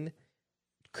 14,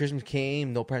 Christmas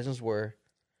came, no presents were.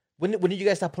 When did you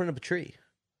guys stop putting up a tree?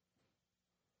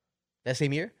 That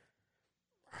same year?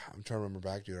 I'm trying to remember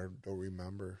back, dude. I don't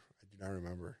remember. I do not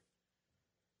remember.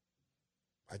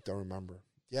 I don't remember.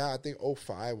 Yeah, I think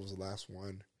 2005 was the last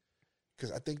one.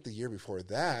 Because I think the year before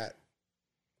that,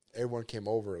 everyone came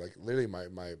over. Like, literally,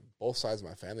 my both sides of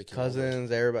my family came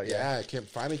Cousins, over. everybody. Yeah, it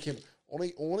finally came.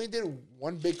 Only did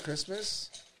one big Christmas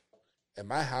at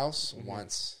my house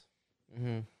once.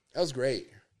 Mm-hmm. That was great.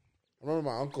 I remember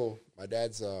my uncle, my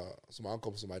dad's, from my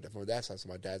dad's side, so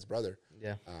my dad's brother,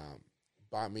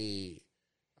 bought me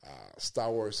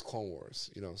Star Wars Clone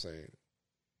Wars. You know what I'm saying?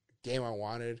 Game I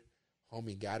wanted.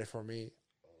 Homie got it for me.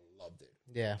 Loved it.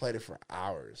 Yeah. Played it for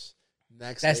hours.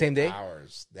 Same day?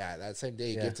 Hours. That same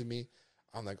day he gifted me.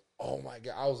 I'm like, oh my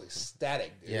God. I was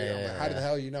ecstatic, dude. I'm like, how the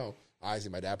hell you know?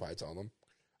 Obviously, my dad probably told him.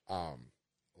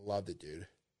 Loved it, dude.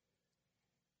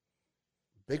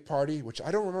 Big party, which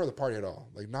I don't remember the party at all.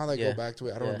 Like, now that I go back to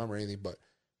it, I don't remember anything, but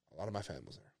a lot of my family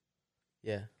was there.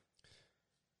 Yeah.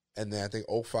 And then I think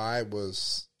 2005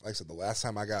 was, like I said, the last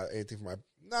time I got anything for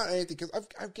not anything, because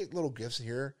I get little gifts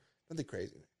here. Nothing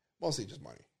crazy. Mostly just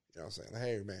money. You know what I'm saying? Like,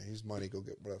 hey, man, here's money. Go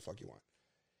get whatever the fuck you want.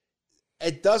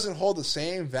 It doesn't hold the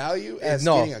same value as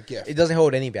getting a gift. It doesn't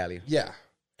hold any value. Yeah.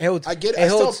 I get it. I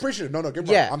still appreciate it. No, get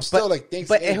me wrong. I'm still like, thanks.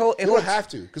 But you don't have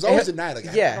to. Because I always deny, like,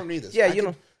 I don't need this. Yeah, I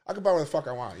can buy whatever the fuck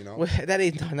I want, Well, that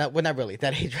ain't, not really.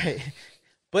 That ain't right.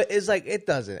 But it's like, it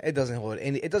doesn't hold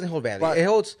value. But it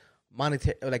holds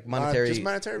monetary. Just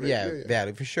monetary value.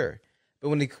 Value, for sure. But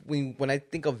when I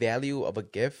think of value of a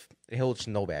gift, it holds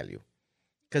no value.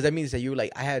 Because that means that you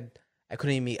like, I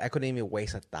couldn't even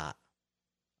waste a thought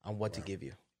on what to give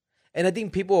you. And I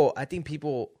think people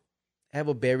have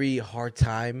a very hard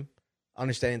time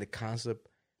understanding the concept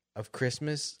of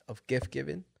Christmas, of gift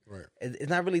giving. Right. It's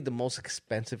not really the most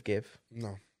expensive gift.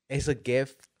 No. It's a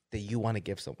gift that you want to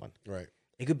give someone. Right.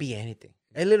 It could be anything.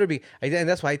 It literally, and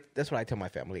that's what I tell my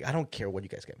family. I don't care what you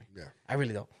guys get me. Yeah. I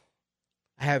really don't.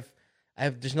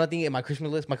 There's nothing in my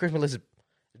Christmas list. My Christmas list is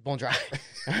bone dry.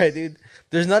 All right, dude.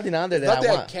 There's nothing on there that I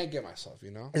want. I can't get myself,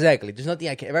 Exactly. There's nothing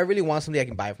I can. If I really want something, I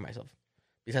can buy it for myself.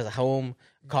 Besides a home,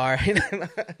 car. I mean,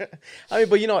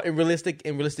 but in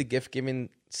realistic gift giving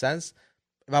sense,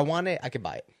 if I want it, I can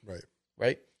buy it. Right.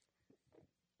 Right.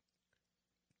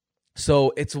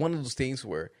 So it's one of those things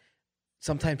where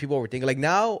sometimes people overthink. Like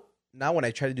now when I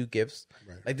try to do gifts,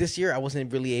 like this year, I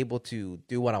wasn't really able to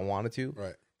do what I wanted to.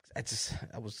 Right. I didn't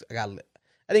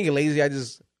get lazy.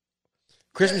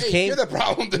 Christmas came. You're the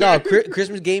problem, dude. No,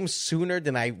 Christmas came sooner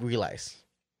than I realized.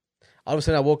 All of a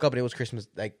sudden, I woke up and it was Christmas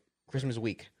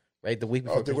week, right? The week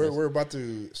before. Oh, dude, we're about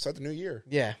to start the new year.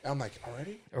 Yeah. I'm like,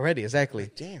 already? Already, exactly.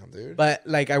 Like, damn, dude. But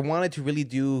like, I wanted to really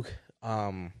do,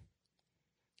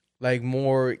 like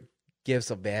more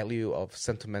gifts of value, of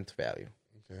sentimental value.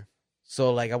 Okay.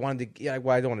 So like, I wanted to, I don't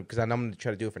want to, because I'm going to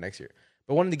try to do it for next year.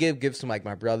 But I wanted to give gifts to like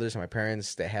my brothers and my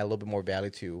parents that had a little bit more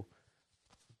value to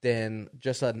than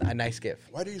just a nice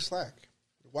gift. Why do you slack?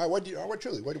 Why do you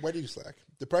slack?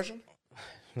 Depression?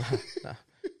 No.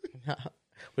 What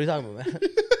are you talking about, man?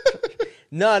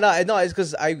 No. It's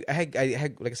because I had,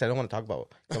 like I said, I don't want to talk about it.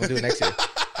 I'm gonna do it next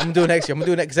year.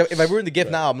 Because if I ruin the gift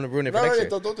now, I'm gonna ruin it for next year.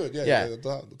 Don't do it. Yeah.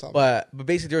 But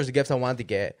basically, there was a gift I wanted to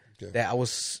get that I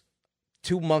was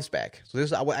 2 months back. So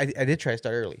this I did try to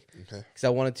start early. Okay. Because I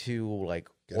wanted to like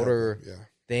Get order up there, yeah.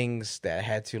 things that I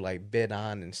had to like bid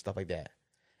on and stuff like that.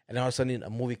 And then all of a sudden a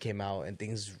movie came out and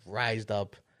things rised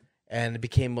up, and it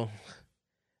became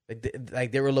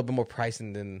like they were a little bit more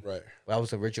pricing than Right. what I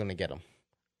was originally gonna get them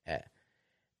at.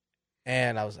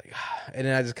 And I was like, and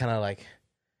then I just kind of like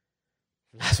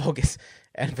lost focus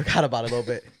and forgot about it a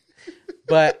little bit.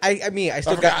 But I mean, I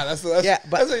still got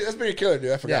that's pretty killer,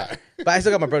 dude. I forgot. Yeah, but I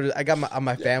still got my brothers. I got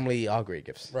my family all great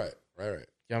gifts. Right. You know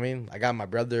what I mean? I got my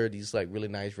brother these like really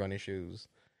nice running shoes.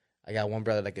 I got one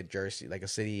brother like a jersey, like a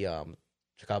city,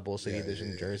 Chicago Bulls City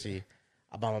Edition jersey.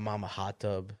 I bought my mom a hot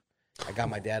tub. I got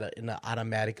my dad in an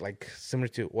automatic, like similar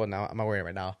to, well, now I'm not wearing it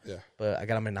right now. Yeah. But I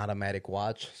got him an automatic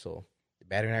watch, so the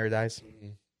battery never dies. Mm-hmm.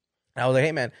 And I was like,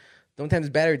 hey man, the only time this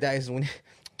battery dies is when,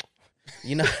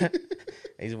 you know,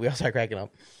 we all start cracking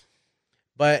up.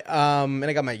 But and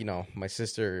I got my my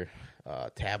sister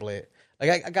tablet.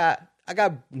 Like I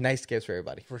got nice gifts for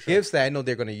everybody. For sure. Gifts that I know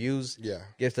they're gonna use. Yeah.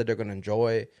 Gifts that they're gonna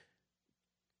enjoy.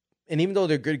 And even though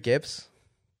they're good gifts,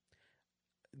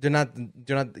 they're not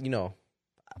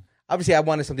obviously I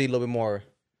wanted something a little bit more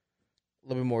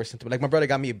sentimental. Like my brother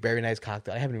got me a very nice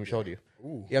cocktail. I haven't even showed you.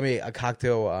 Ooh. He got me a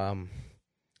cocktail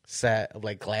set of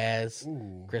like glass,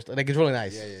 crystal. Like it's really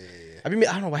nice. Yeah. I mean,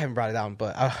 I don't know why I haven't brought it down,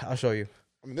 but I'll show you.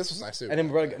 I mean, this was nice too. And then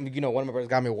my brother, one of my brothers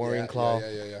got me a Warrior Claw.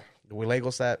 Yeah. The Lego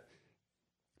set.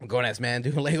 I'm going ass man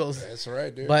doing Legos. That's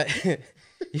right, dude. But you know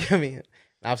what I mean?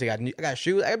 Obviously, I got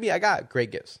shoes. I got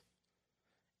great gifts.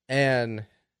 And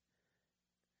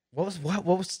what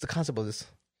was the concept of this?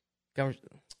 What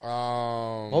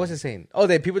was it saying? Oh,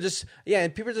 people just.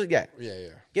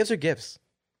 Gifts are gifts.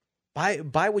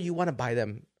 Buy what you want to buy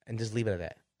them, and just leave it at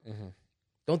that. Mm-hmm.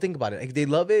 Don't think about it. If they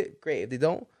love it, great. If they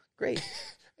don't, great.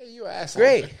 Hey, you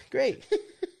asshole. Great.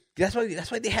 That's why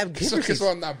they have gift receipts. That's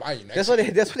why I'm not buying. That's why they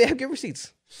have gift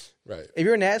receipts. Right. If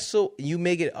you're an asshole, you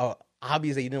make it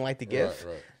obvious that you didn't like the gift.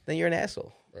 Right. Then you're an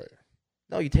asshole. Right.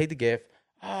 No, you take the gift.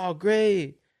 Oh,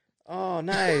 great. Oh,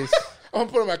 nice. I'm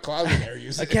gonna put it in my closet and never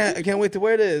use it. I can't wait to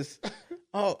wear this.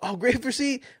 Oh, great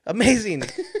receipt. Amazing.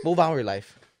 Move on with your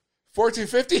life.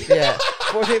 $14.50. Yeah.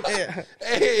 $14.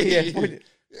 Hey.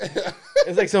 Yeah.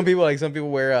 It's like some people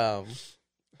wear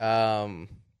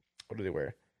what do they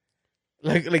wear?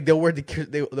 Like they'll wear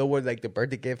like the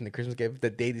birthday gift and the Christmas gift the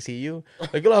day they see you.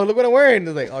 Like, oh, look what I'm wearing.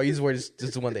 It's like, oh, you just wear this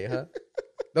just one day, huh?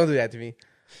 Don't do that to me.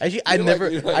 Actually,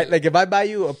 like if I buy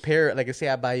you a pair, like say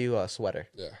I buy you a sweater,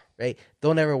 right?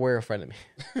 Don't ever wear it in front of me,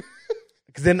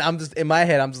 because then I'm just in my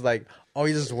head, I'm just like, oh,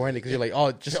 you're just wearing it because you're like,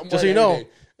 oh, just so you know,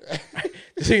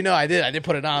 just so you know, I did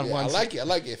put it on once. I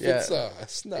like it. It fits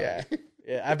snug. Yeah.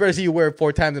 I better see you wear it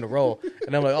 4 times in a row,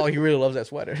 and I'm like, oh, he really loves that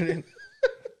sweater.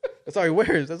 That's all he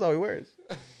wears. But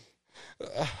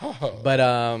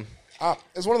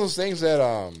it's one of those things that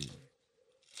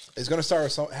is going to start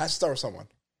with has to start with someone.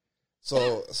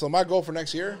 So my goal for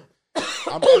next year,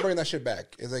 I'm bringing that shit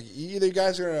back. It's like either you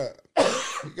guys are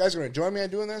gonna join me on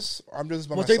doing this, or I'm doing this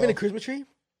by myself. Was there even a Christmas tree?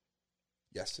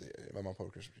 Yes, my mom put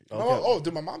a Christmas tree. Okay.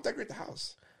 Did my mom decorate the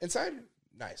house inside?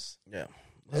 Nice. Yeah,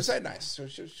 inside nice.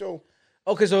 So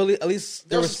okay, so at least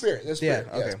there was spirit. There's spirit.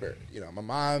 Yeah, spirit. You know, my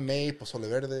mom made pozole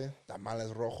verde,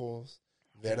 tamales rojos,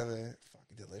 verde.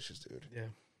 Fucking delicious, dude. Yeah,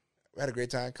 we had a great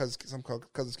time. Some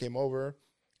cousins came over.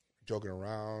 Joking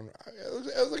around. It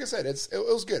was like I said, it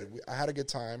was good. I had a good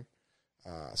time.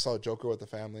 I saw Joker with the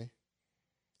family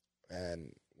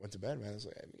and went to bed, man.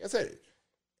 Like I said,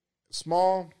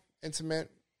 small,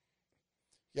 intimate.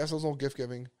 Yes, there was no gift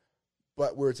giving,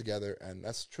 but we were together, and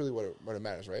that's truly what it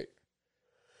matters, right?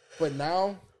 But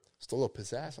now, still a little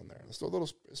pizzazz on there. There's still a little.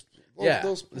 It's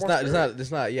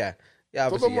not. Yeah. Yeah.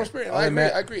 Still a little more spirit. I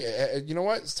agree. You know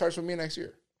what? It starts with me next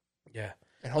year. Yeah.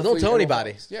 And don't tell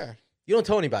anybody. Yeah. You don't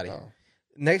tell anybody. No.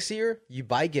 Next year, you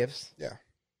buy gifts. Yeah.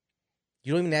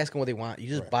 You don't even ask them what they want. You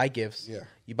just buy gifts. Yeah.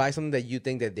 You buy something that you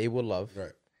think that they will love,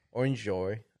 or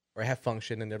enjoy, or have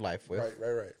function in their life with.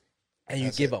 Right. And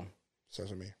you give them. Starts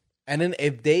with me. And then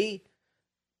if they,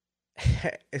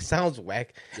 it sounds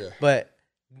whack, but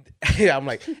I'm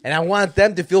like, and I want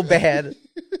them to feel bad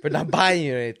for not buying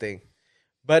you anything.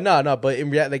 But no. But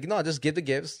in reality, just give the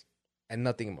gifts and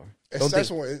nothing more.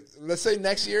 Let's say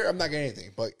next year I'm not getting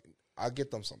anything, but I'll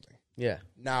get them something. Yeah.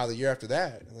 Now the year after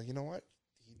that, I'm like, you know what?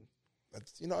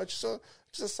 It's just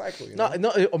a cycle. No,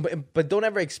 but don't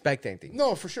ever expect anything.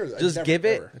 No, for sure. Just give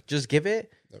it. Just give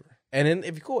it. Never. And then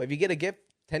if you get a gift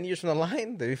 10 years from the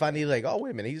line, then you finally like, oh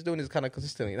wait a minute, he's doing this kind of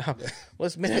consistently now. Yeah.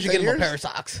 Maybe I should get him a pair of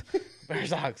socks.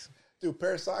 Dude,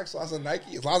 pair of socks, as long as they're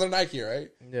Nike. As long as they're Nike, right?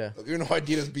 Yeah. Look, even though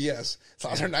Adidas BS, as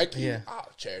long as they're Nike,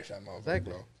 I'll cherish that motherfucker,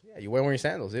 bro. Yeah, you wearing your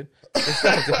sandals, dude. Good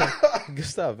stuff, dude. Good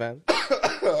stuff, man.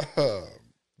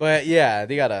 But yeah,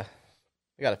 they gotta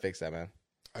fix that, man.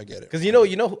 I get it. Because you know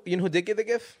who did get the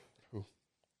gift? Who?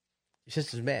 Your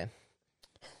sister's man.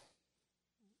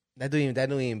 That dude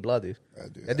ain't blood, dude.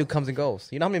 That dude comes and goes.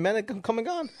 You know how many men that come and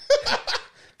gone?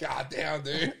 God damn,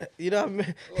 dude. You know what I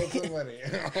mean? A little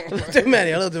too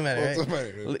many. A little too many,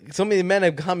 right? So many men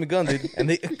have come and gone, dude. And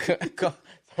they...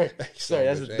 Sorry,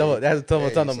 that's a double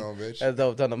ton of them. That's a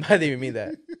double ton of them. I didn't even mean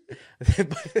that.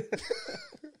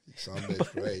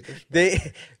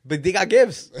 But they got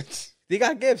gifts. They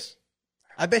got gifts.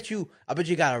 I bet you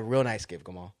got a real nice gift,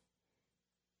 Gammal.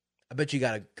 I bet you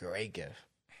got a great gift.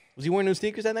 Was he wearing new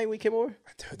sneakers that night when we came over?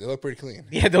 Dude, they look pretty clean.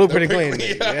 Yeah, they look pretty clean.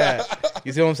 Yeah.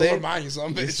 You see what I'm saying? Mine, you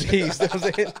son of a bitch. You see what I'm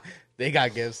saying? They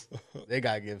got gifts.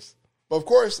 But of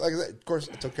course, like I said,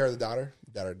 I took care of the daughter.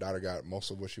 Daughter got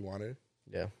most of what she wanted.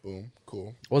 Yeah. Boom.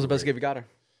 Cool. What was the best gift you got her?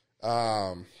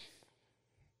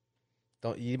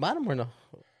 Don't you mind him or no?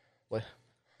 What?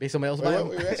 Maybe somebody else buy him?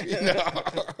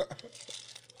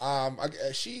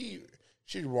 No. She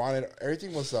wanted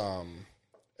everything was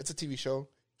it's a TV show,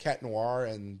 Cat Noir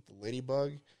and the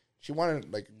Ladybug. She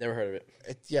wanted like never heard of it.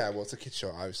 It's a kid show,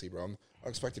 obviously, bro. I'm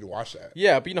expected to watch that.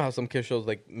 Yeah, but you know how some kid shows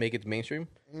like make it mainstream.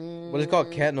 What is it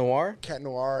called? Cat Noir. Cat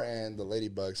Noir and the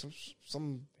Ladybug. Some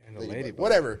and the Ladybug.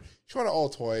 Whatever. She wanted all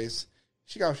toys.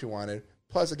 She got what she wanted.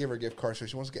 Plus, I gave her a gift card, so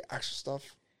she wants to get extra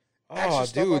stuff. Oh,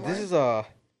 dude, this is a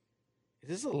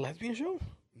lesbian show?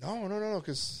 No.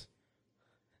 Because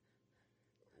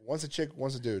one's a chick,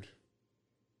 one's a dude.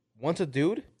 One's a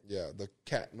dude? Yeah, the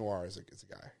Cat Noir is a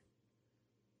guy.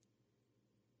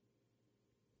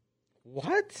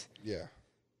 What? Yeah.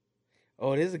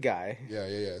 Oh, it is a guy. Yeah.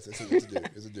 It's a dude.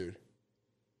 It's a dude.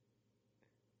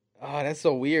 Oh, that's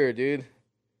so weird, dude.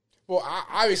 Well,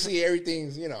 obviously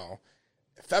everything's,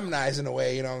 feminized in a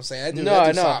way, you know what I'm saying? That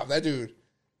dude's soft. That dude,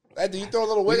 you throw a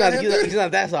little wig on him, he's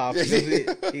not that soft.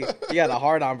 He got a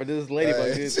hard on for this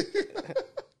ladybug, dude.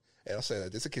 Hey, don't say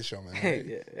that. It's a kid show, man. Right?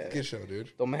 Yeah. It's a kid show, dude.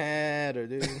 Don't matter,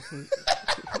 dude.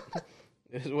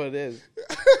 This is what it is.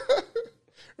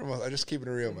 I'm just keeping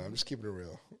it real, man. I'm just keeping it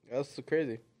real. That's so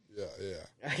crazy. Yeah.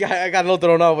 I got a little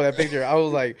thrown off with that picture. I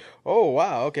was like, oh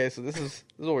wow, okay, so this is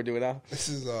what we're doing now. This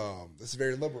is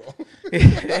very liberal. Hey,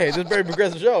 this is a very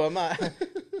progressive show. I'm not.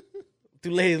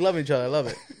 Two ladies loving each other. I love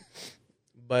it.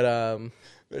 But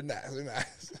they're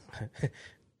nice.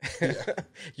 Yeah.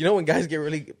 You know when guys get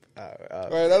really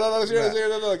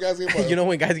no, guys get you know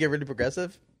when guys get really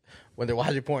progressive? When they're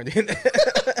watching porn, dude.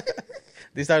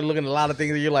 They start looking at a lot of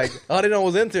things and you're like, oh, I didn't know I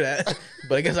was into that.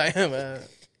 But I guess I am.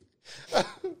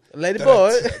 Lady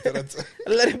boy.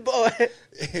 Lady boy.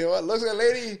 You know what? Looks like a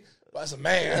lady, but that's a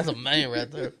man. That's a man right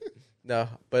there. No,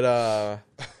 but oh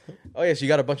yeah, so you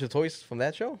got a bunch of toys from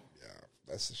that show? Yeah,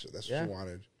 that's what she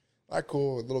wanted. Like,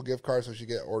 cool, a little gift card so she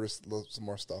get order some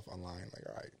more stuff online. Like,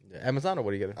 all right. Yeah, Amazon or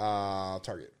what are you getting?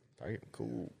 Target. Target.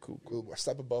 Cool. A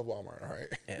step above Walmart, all right?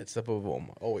 Yeah, it's step above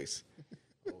Walmart. Always,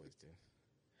 dude.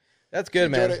 That's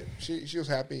good, man. She was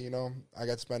happy, I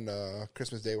got to spend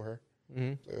Christmas Day with her.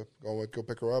 Mm-hmm. So go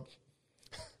pick her up.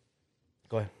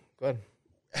 Go ahead.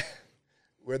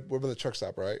 We're by the truck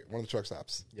stop, right? One of the truck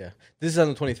stops. Yeah. This is on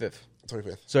the 25th.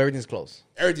 25th. So everything's closed.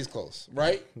 Everything's closed,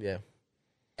 right? Yeah.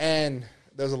 And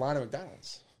there's a line at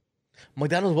McDonald's.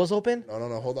 McDonald's was open? No.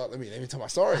 Hold on. Let me tell my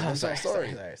story.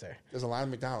 Sorry. There's a line at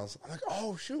McDonald's. I'm like,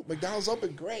 oh, shoot. McDonald's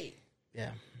open. Great.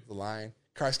 Yeah. The line.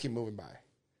 Cars keep moving by.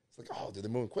 It's like, oh, dude,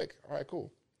 they're moving quick. All right,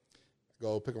 cool.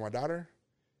 Go pick up my daughter.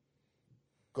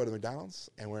 Go to McDonald's.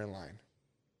 And we're in line.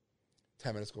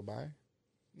 10 minutes go by.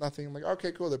 Nothing. I'm like,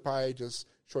 okay, cool. They're probably just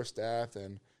short-staffed.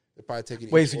 And they're probably taking...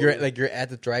 Wait, so you're at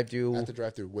the drive-thru? At the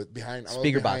drive-thru. Behind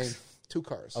speaker box. 2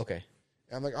 cars. Okay.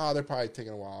 And I'm like, oh, they're probably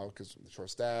taking a while because they're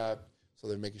short-staffed. So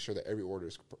they're making sure that every order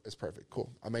is perfect. Cool.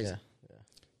 Amazing. Yeah.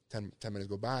 10 minutes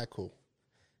go by. Cool.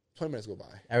 20 minutes go by.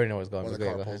 I already know what's going on. When the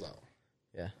car pulls out.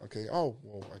 Yeah. Okay. Oh,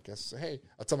 well, I guess, hey,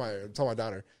 I'll tell my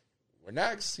daughter, we're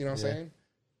next. You know what I'm saying?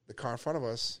 The car in front of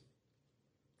us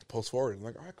pulls forward. I'm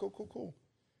like, all right, cool.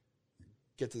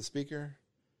 Get to the speaker.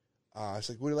 It's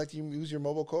like, would you like to use your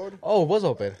mobile code? Oh, it was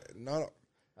open. No.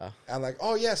 Oh. I'm like,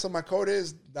 oh, yeah, so my code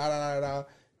is da.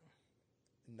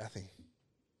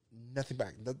 Nothing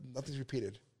back. Nothing's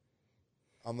repeated.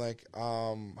 I'm like,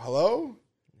 hello?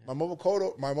 My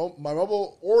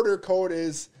mobile order code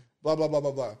is blah, blah, blah,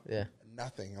 blah, blah. Yeah.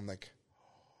 Nothing. I'm like,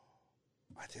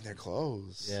 I think they're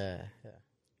closed. Yeah.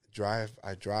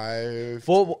 I drive.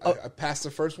 I pass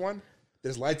the first one.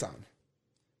 There's lights on.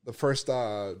 The first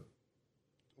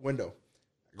window.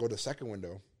 I go to the second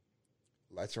window.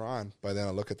 Lights are on. By then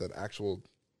I look at the actual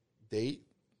date.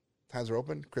 Times are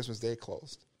open. Christmas Day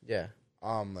closed. Yeah.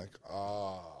 I'm like,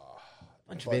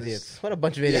 bunch of idiots. What a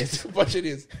bunch of idiots. Yeah, a bunch of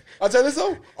idiots. I'll tell you this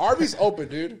though. Arby's open,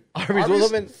 dude. Arby's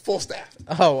was open? Full staff.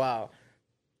 Oh, wow.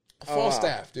 Full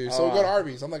staff, dude. So we go to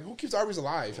Arby's. I'm like, who keeps Arby's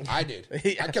alive? I did.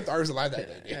 Yeah. I kept Arby's alive that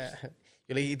day. Dude. Yeah.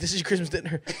 You're like, this is your Christmas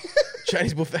dinner.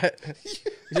 Chinese buffet.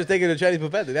 You just taking a Chinese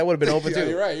buffet. That would have been open, too.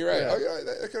 You're right. Yeah. Oh, yeah,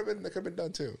 that could have been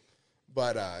done, too.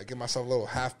 But get myself a little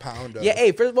half pound. Yeah,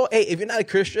 hey, first of all, hey, if you're not a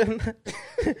Christian,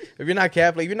 if you're not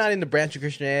Catholic, if you're not in the branch of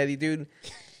Christianity, dude,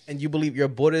 and you believe you're a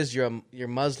Buddhist, you're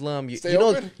Muslim, you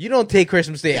don't take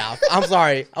Christmas Day off. I'm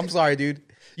sorry, dude.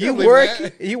 You work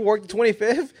the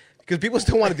 25th because people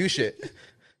still want to do shit.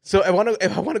 So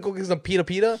if I want to go get some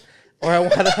pita, or I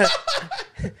want to,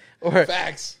 or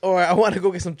facts, or I want to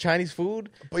go get some Chinese food,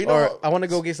 but or I want to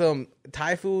go get some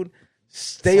Thai food.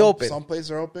 Stay open. Some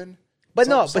places are open, but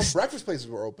some breakfast places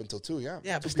were open till 2. Yeah,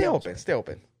 yeah, but stay open. Stay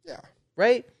open. Yeah,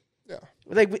 right. Yeah,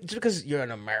 like just because you're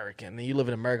an American and you live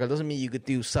in America doesn't mean you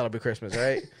could celebrate Christmas,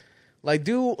 right? Like,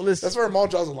 that's where Mall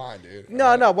draws the line, dude.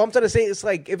 No. What I'm trying to say is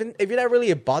like if you're not really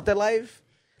about that life,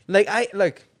 like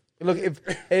look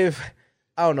if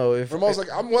I don't know if Ramon's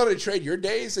like, I'm willing to trade your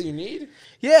days that you need.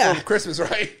 Yeah, for Christmas,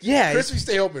 right? Yeah, Christmas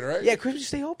stay open, right? Yeah, Christmas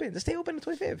stay open. Just stay open the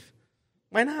 25th.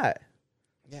 Why not?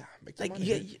 Yeah, make like money.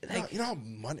 Yeah, you know how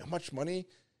much money?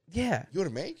 Yeah, you want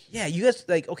to make? Yeah, you guys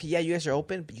you guys are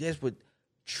open, but you guys would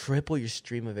triple your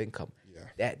stream of income.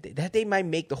 Yeah, that they might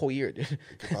make the whole year, dude.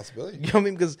 It's a possibility. You know what I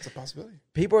mean? Because it's a possibility.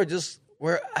 People are just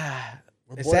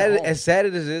as sad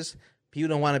as it is. People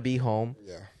don't want to be home.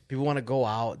 Yeah. People want to go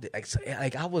out.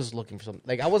 Like I was looking for something.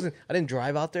 Like I didn't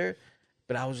drive out there,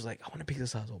 but I was just like, I want to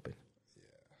Pizza Hut open. Yeah.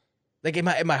 Like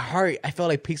in my heart, I felt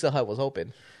like Pizza Hut was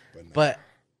open, but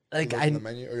like you looked at the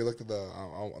menu or you looked at the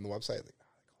on the website.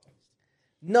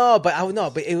 Like,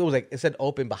 but it was like it said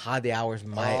open, but how the hours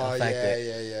might affect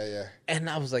it. Yeah. And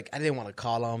I was like, I didn't want to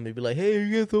call them. They'd be like, "Hey, are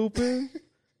you guys open?"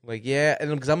 Like, yeah,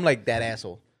 and because I'm like that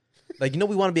asshole. Like,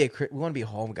 we want to be a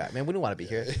home guy, man. We don't want to be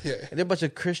here. Yeah. And they're a bunch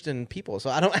of Christian people, so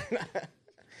I don't.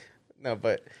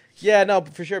 But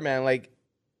for sure, man. Like,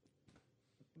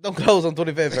 don't close on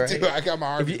 25th, right? Dude, I got my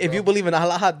arm. If you believe in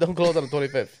Allah, don't close on the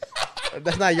 25th.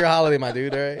 That's not your holiday, my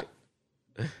dude. All right.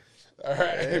 All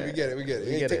right, we get it.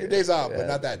 Hey, take your days off, but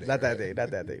not that day. Not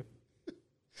that day.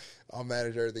 I'll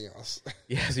manage everything else.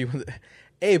 Yeah. So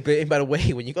hey, but by the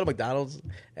way, when you go to McDonald's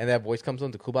and that voice comes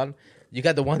on to Cuban, you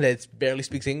got the one that barely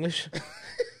speaks English.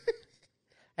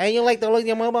 And you like to look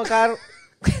your mobile card?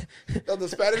 Oh, the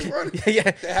Spanish one?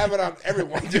 Yeah. They have it on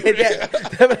everyone, dude. They have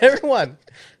it on everyone.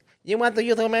 You want to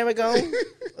use America?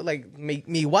 Like,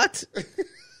 me what?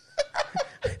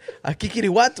 A kikiri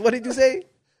what? What did you say?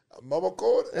 A mobile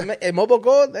code? A mobile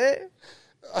code? Eh?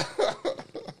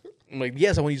 I'm like,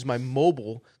 yes, I want to use my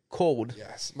mobile code.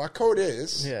 Yes. My code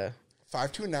is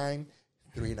 529-390.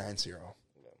 All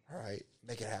right.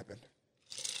 Make it happen.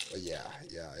 But yeah.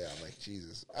 I'm like,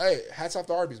 Jesus. Hey, hats off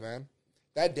to Arby's, man.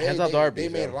 That day, they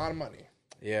made a lot of money.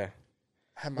 Yeah.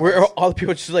 Where all the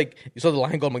people just like, you saw the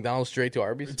line go McDonald's straight to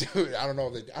Arby's? Dude, I don't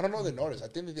know if they noticed. I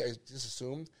think they just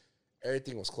assumed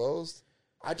everything was closed.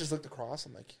 I just looked across.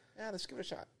 I'm like, yeah, let's give it a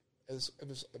shot. If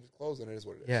it's closed, then it is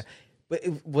what it is. Yeah. But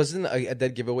it wasn't a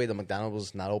dead giveaway that McDonald's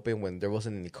was not open when there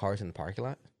wasn't any cars in the parking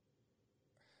lot?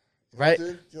 Right?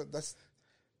 Dude,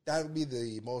 that would be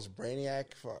the most brainiac,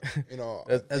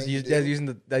 that's using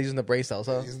the brain cells,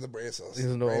 huh? Using the brain cells.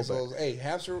 Hey,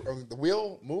 hamster, the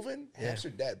wheel moving, hamster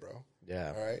dead, bro.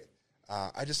 Yeah. All right.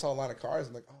 I just saw a lot of cars.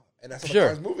 I'm like, oh, and that's the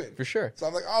cars moving for sure. So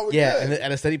I'm like, oh, we're good. And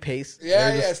at a steady pace.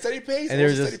 Yeah, steady pace. And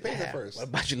there's steady pace at first. What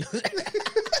about you losers?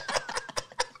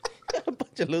 A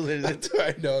bunch of losers.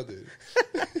 I know, dude.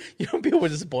 You know, people were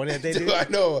disappointed that day, dude. I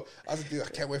know. I was like, dude, I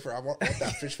can't wait I want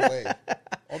that fish fillet. I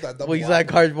want that double. Well, you saw that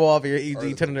card roll off,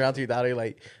 you turn around to your daughter, you're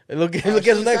like, look at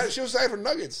the next. She was excited for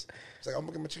nuggets. She's like, I'm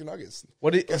looking at my chicken nuggets.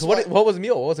 What was the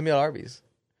meal? What was the meal at Arby's?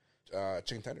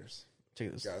 Chicken tenders.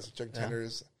 Chicken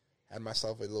tenders. Had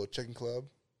myself a little chicken club.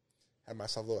 Had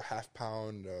myself a little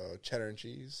half-pound cheddar and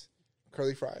cheese.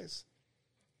 Curly fries.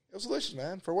 It was delicious,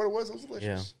 man. For what it was delicious.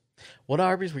 Yeah. What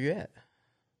Arby's were you at?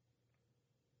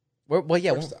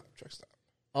 Truck stop.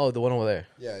 Oh, the one over there.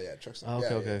 Yeah, truck stop.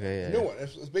 Oh, okay, New one.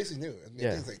 It's basically new. I mean,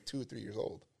 I think it's like 2 or 3 years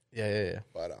old. Yeah.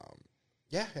 But I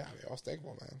was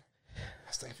thankful, man. I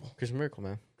was thankful. Christmas miracle,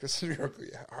 man. Christmas miracle.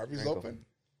 Yeah, Arby's open.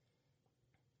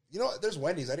 You know, there's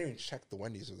Wendy's. I didn't even check the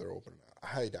Wendy's if they're open. I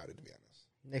highly doubt it, to be honest.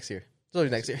 Next year. It's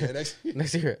always next year. Yeah, next year.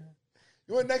 Next year.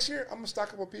 You know what? Next year, I'm gonna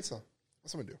stock up on pizza.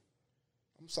 That's what I'm gonna do.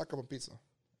 I'm gonna stock up on pizza.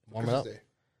 Warm it up.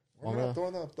 Warm it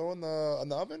up. Throw in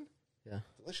the oven. Yeah.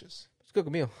 Delicious. Just cook a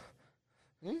meal.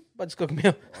 But just cook a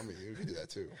meal. I mean, you can do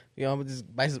that too. You know,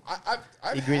 just buy some I've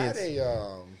ingredients.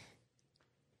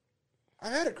 I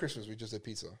had a Christmas we just did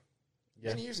pizza. Yeah.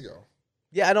 Many years ago.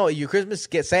 Yeah, I know. Your Christmas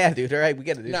gets sad, dude. All right, we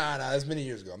get it, dude. Nah, that's many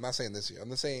years ago. I'm not saying this year. I'm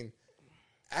just saying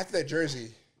after that Jersey,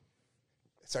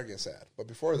 it started getting sad. But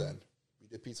before then, we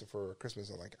did pizza for Christmas.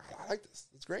 I'm like, I like this.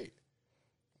 It's great.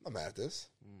 I'm not mad at this.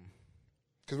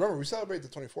 Because remember, we celebrate the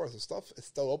 24th and stuff. It's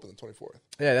still open the 24th.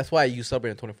 Yeah, that's why you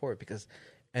celebrate the 24th, because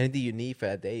anything you need for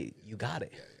that day, you got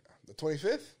it. Yeah. The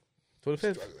 25th? 25th?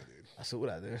 Struggling, dude. I see what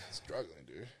I do. Struggling,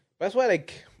 dude. That's why,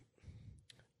 like,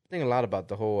 I think a lot about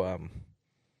the whole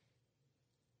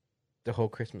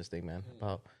Christmas thing, man.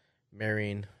 About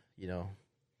marrying,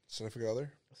 Significant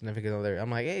other? significant other.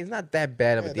 I'm like, hey, it's not that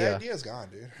bad of a deal. That idea's gone,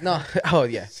 dude. No, oh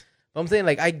yeah. But I'm saying,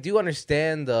 like, I do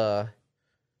understand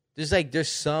there's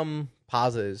some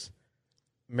positives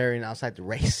marrying outside the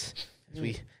race, as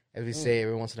we say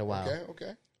every once in a while.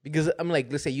 Okay. Because I'm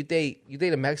like, let's say you date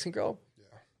a Mexican girl. Yeah.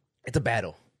 It's a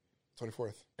battle.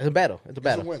 24th. It's a battle. Get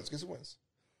some wins.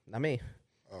 Not me.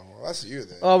 Oh, well, that's you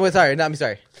then. Oh, wait, sorry. Not me.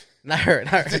 Sorry. Not her.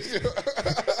 Not her.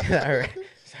 Not her.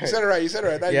 You said it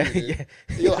right. Not Yeah, you, dude. yeah.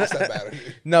 You lost that battle,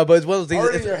 dude. No, but it's one of those things.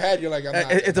 Already in your head, you're like, I'm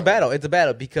not. It's a battle. It's a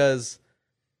battle because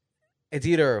it's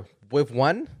either with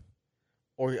one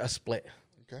or a split.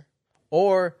 Okay.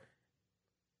 Or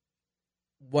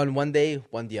one day,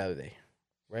 one the other day.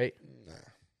 Right? Nah.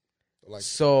 Like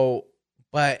So,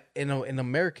 but in an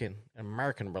American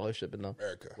relationship,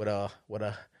 America. with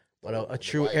a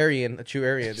true Aryan,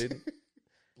 dude.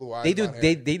 Blue eyes,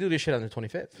 they do this shit on the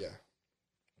 25th. Yeah.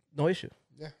 No issue.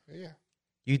 Yeah.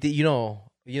 You know,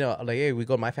 like, hey, we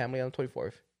go to my family on the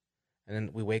 24th, and then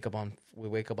we wake up on the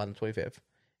 25th, and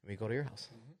we go to your house.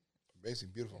 Mm-hmm. Amazing,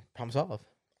 beautiful. Problem solved.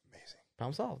 Amazing.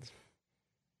 Problem solved.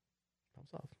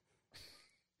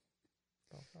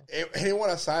 Anyone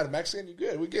outside of Mexican, you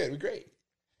good. We're good. We're great.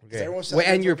 Okay. Everyone Wait,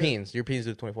 and celebrates Europeans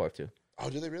do the 24th too. Oh,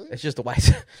 do they really? It's just the white.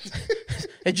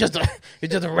 it's just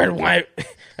a red, white,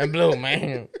 and blue,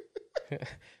 man.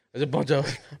 There's a bunch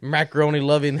of macaroni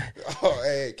loving, Oh,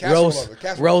 hey, casserole.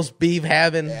 roast beef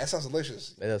having. Yeah, that sounds delicious.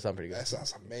 That does sound pretty good. That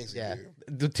sounds amazing, Yeah,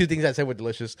 dude. the two things I said were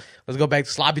delicious. Let's go back to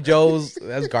sloppy joes.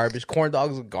 That's garbage. Corn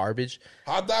dogs are garbage.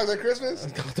 Hot dogs at Christmas?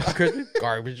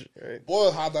 Garbage. Right.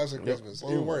 Boiled hot dogs at Christmas.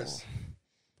 Even worse.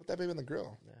 Put that baby in the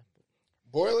grill. Yeah.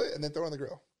 Boil it and then throw it in the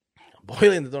grill.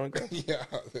 Boiling the donut grill. Yeah.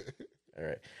 All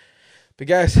right. But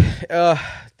guys,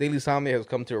 Daily Insomnia has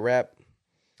come to a wrap.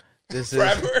 This is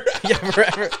Forever. Yeah,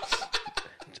 forever.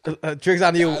 Tricks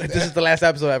on you. This is the last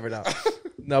episode ever now.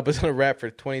 No, but it's gonna wrap for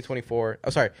 2024.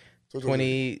 I'm sorry,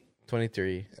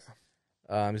 2023.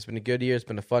 Yeah. It's been a good year. It's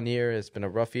been a fun year. It's been a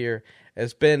rough year.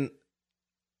 It's been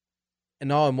an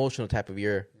all emotional type of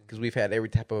year because we've had every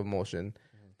type of emotion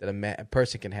that a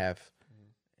person can have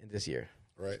in this year.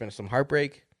 Right. There's been some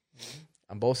heartbreak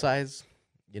on both sides.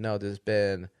 There's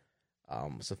been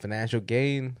some financial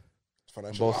gain.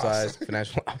 Financial On both loss. sides,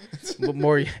 financial.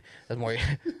 More. That's more.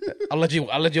 I'll let you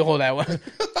hold that one.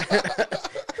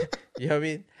 You know what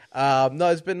I mean? No,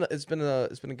 it's been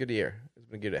a good year. It's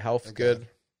been good. Health Thank good, God.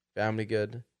 family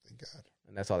good, Thank God.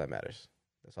 and that's all that matters.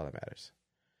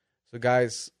 So,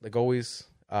 guys, like always,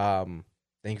 thank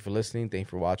you for listening. Thank you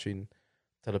for watching.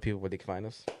 Tell the people where they can find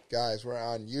us. Guys, we're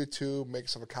on YouTube. Make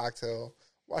yourself a cocktail.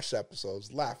 Watch the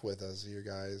episodes. Laugh with us here,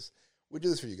 guys. We do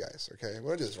this for you guys, okay? We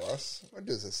don't do this for us. We don't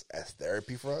do this as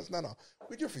therapy for us. No.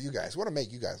 We do it for you guys. We want to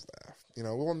make you guys laugh. We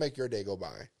want to make your day go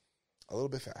by a little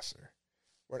bit faster.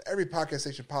 We're on every podcast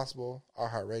station possible.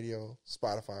 iHeartRadio,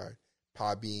 Spotify,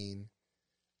 Podbean,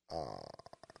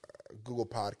 Google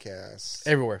Podcasts.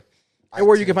 Everywhere.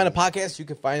 Everywhere you can find a iTunes. podcast, you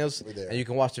can find us, We're there. and you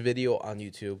can watch the video on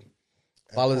YouTube.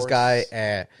 And Follow of this course, guy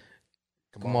at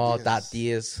Gammal Diaz.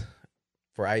 Gammal.Diaz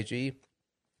for IG,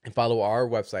 and follow our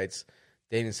websites,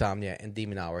 Daily Insomnia and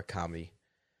Demon Hour Comedy.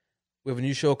 We have a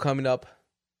new show coming up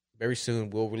very soon.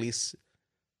 We'll release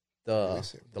the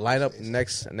lineup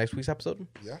next week's episode.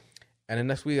 Yeah. And the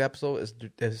next week's episode is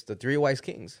the Three Wise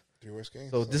Kings. Three Wise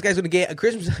Kings. So this guy's gonna get a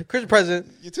Christmas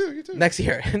present. You too. Next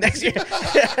year. Next year.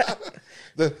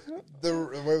 What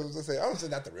was I say? I don't say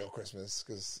not the real Christmas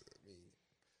because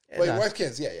Wise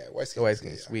Kings. Yeah. Wise Kings. The Wise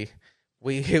Kings. Yeah.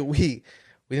 We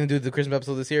didn't do the Christmas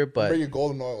episode this year, but Bring your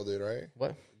golden oil, dude. Right?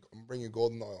 what? I'm bringing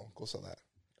golden oil. Go sell that.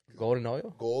 Golden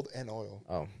oil? Gold and oil.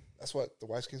 Oh, That's what the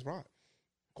Wise Kings brought.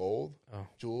 Gold,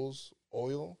 jewels,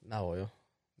 oil. not oil.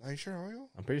 Are you sure oil?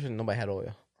 I'm pretty sure nobody had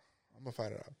oil. I'm gonna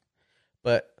find it out.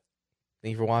 But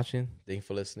thank you for watching. Thank you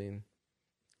for listening.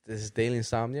 This is Daily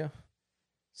Insomnia.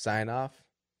 Sign off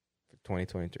for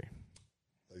 2023.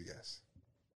 Love you guys.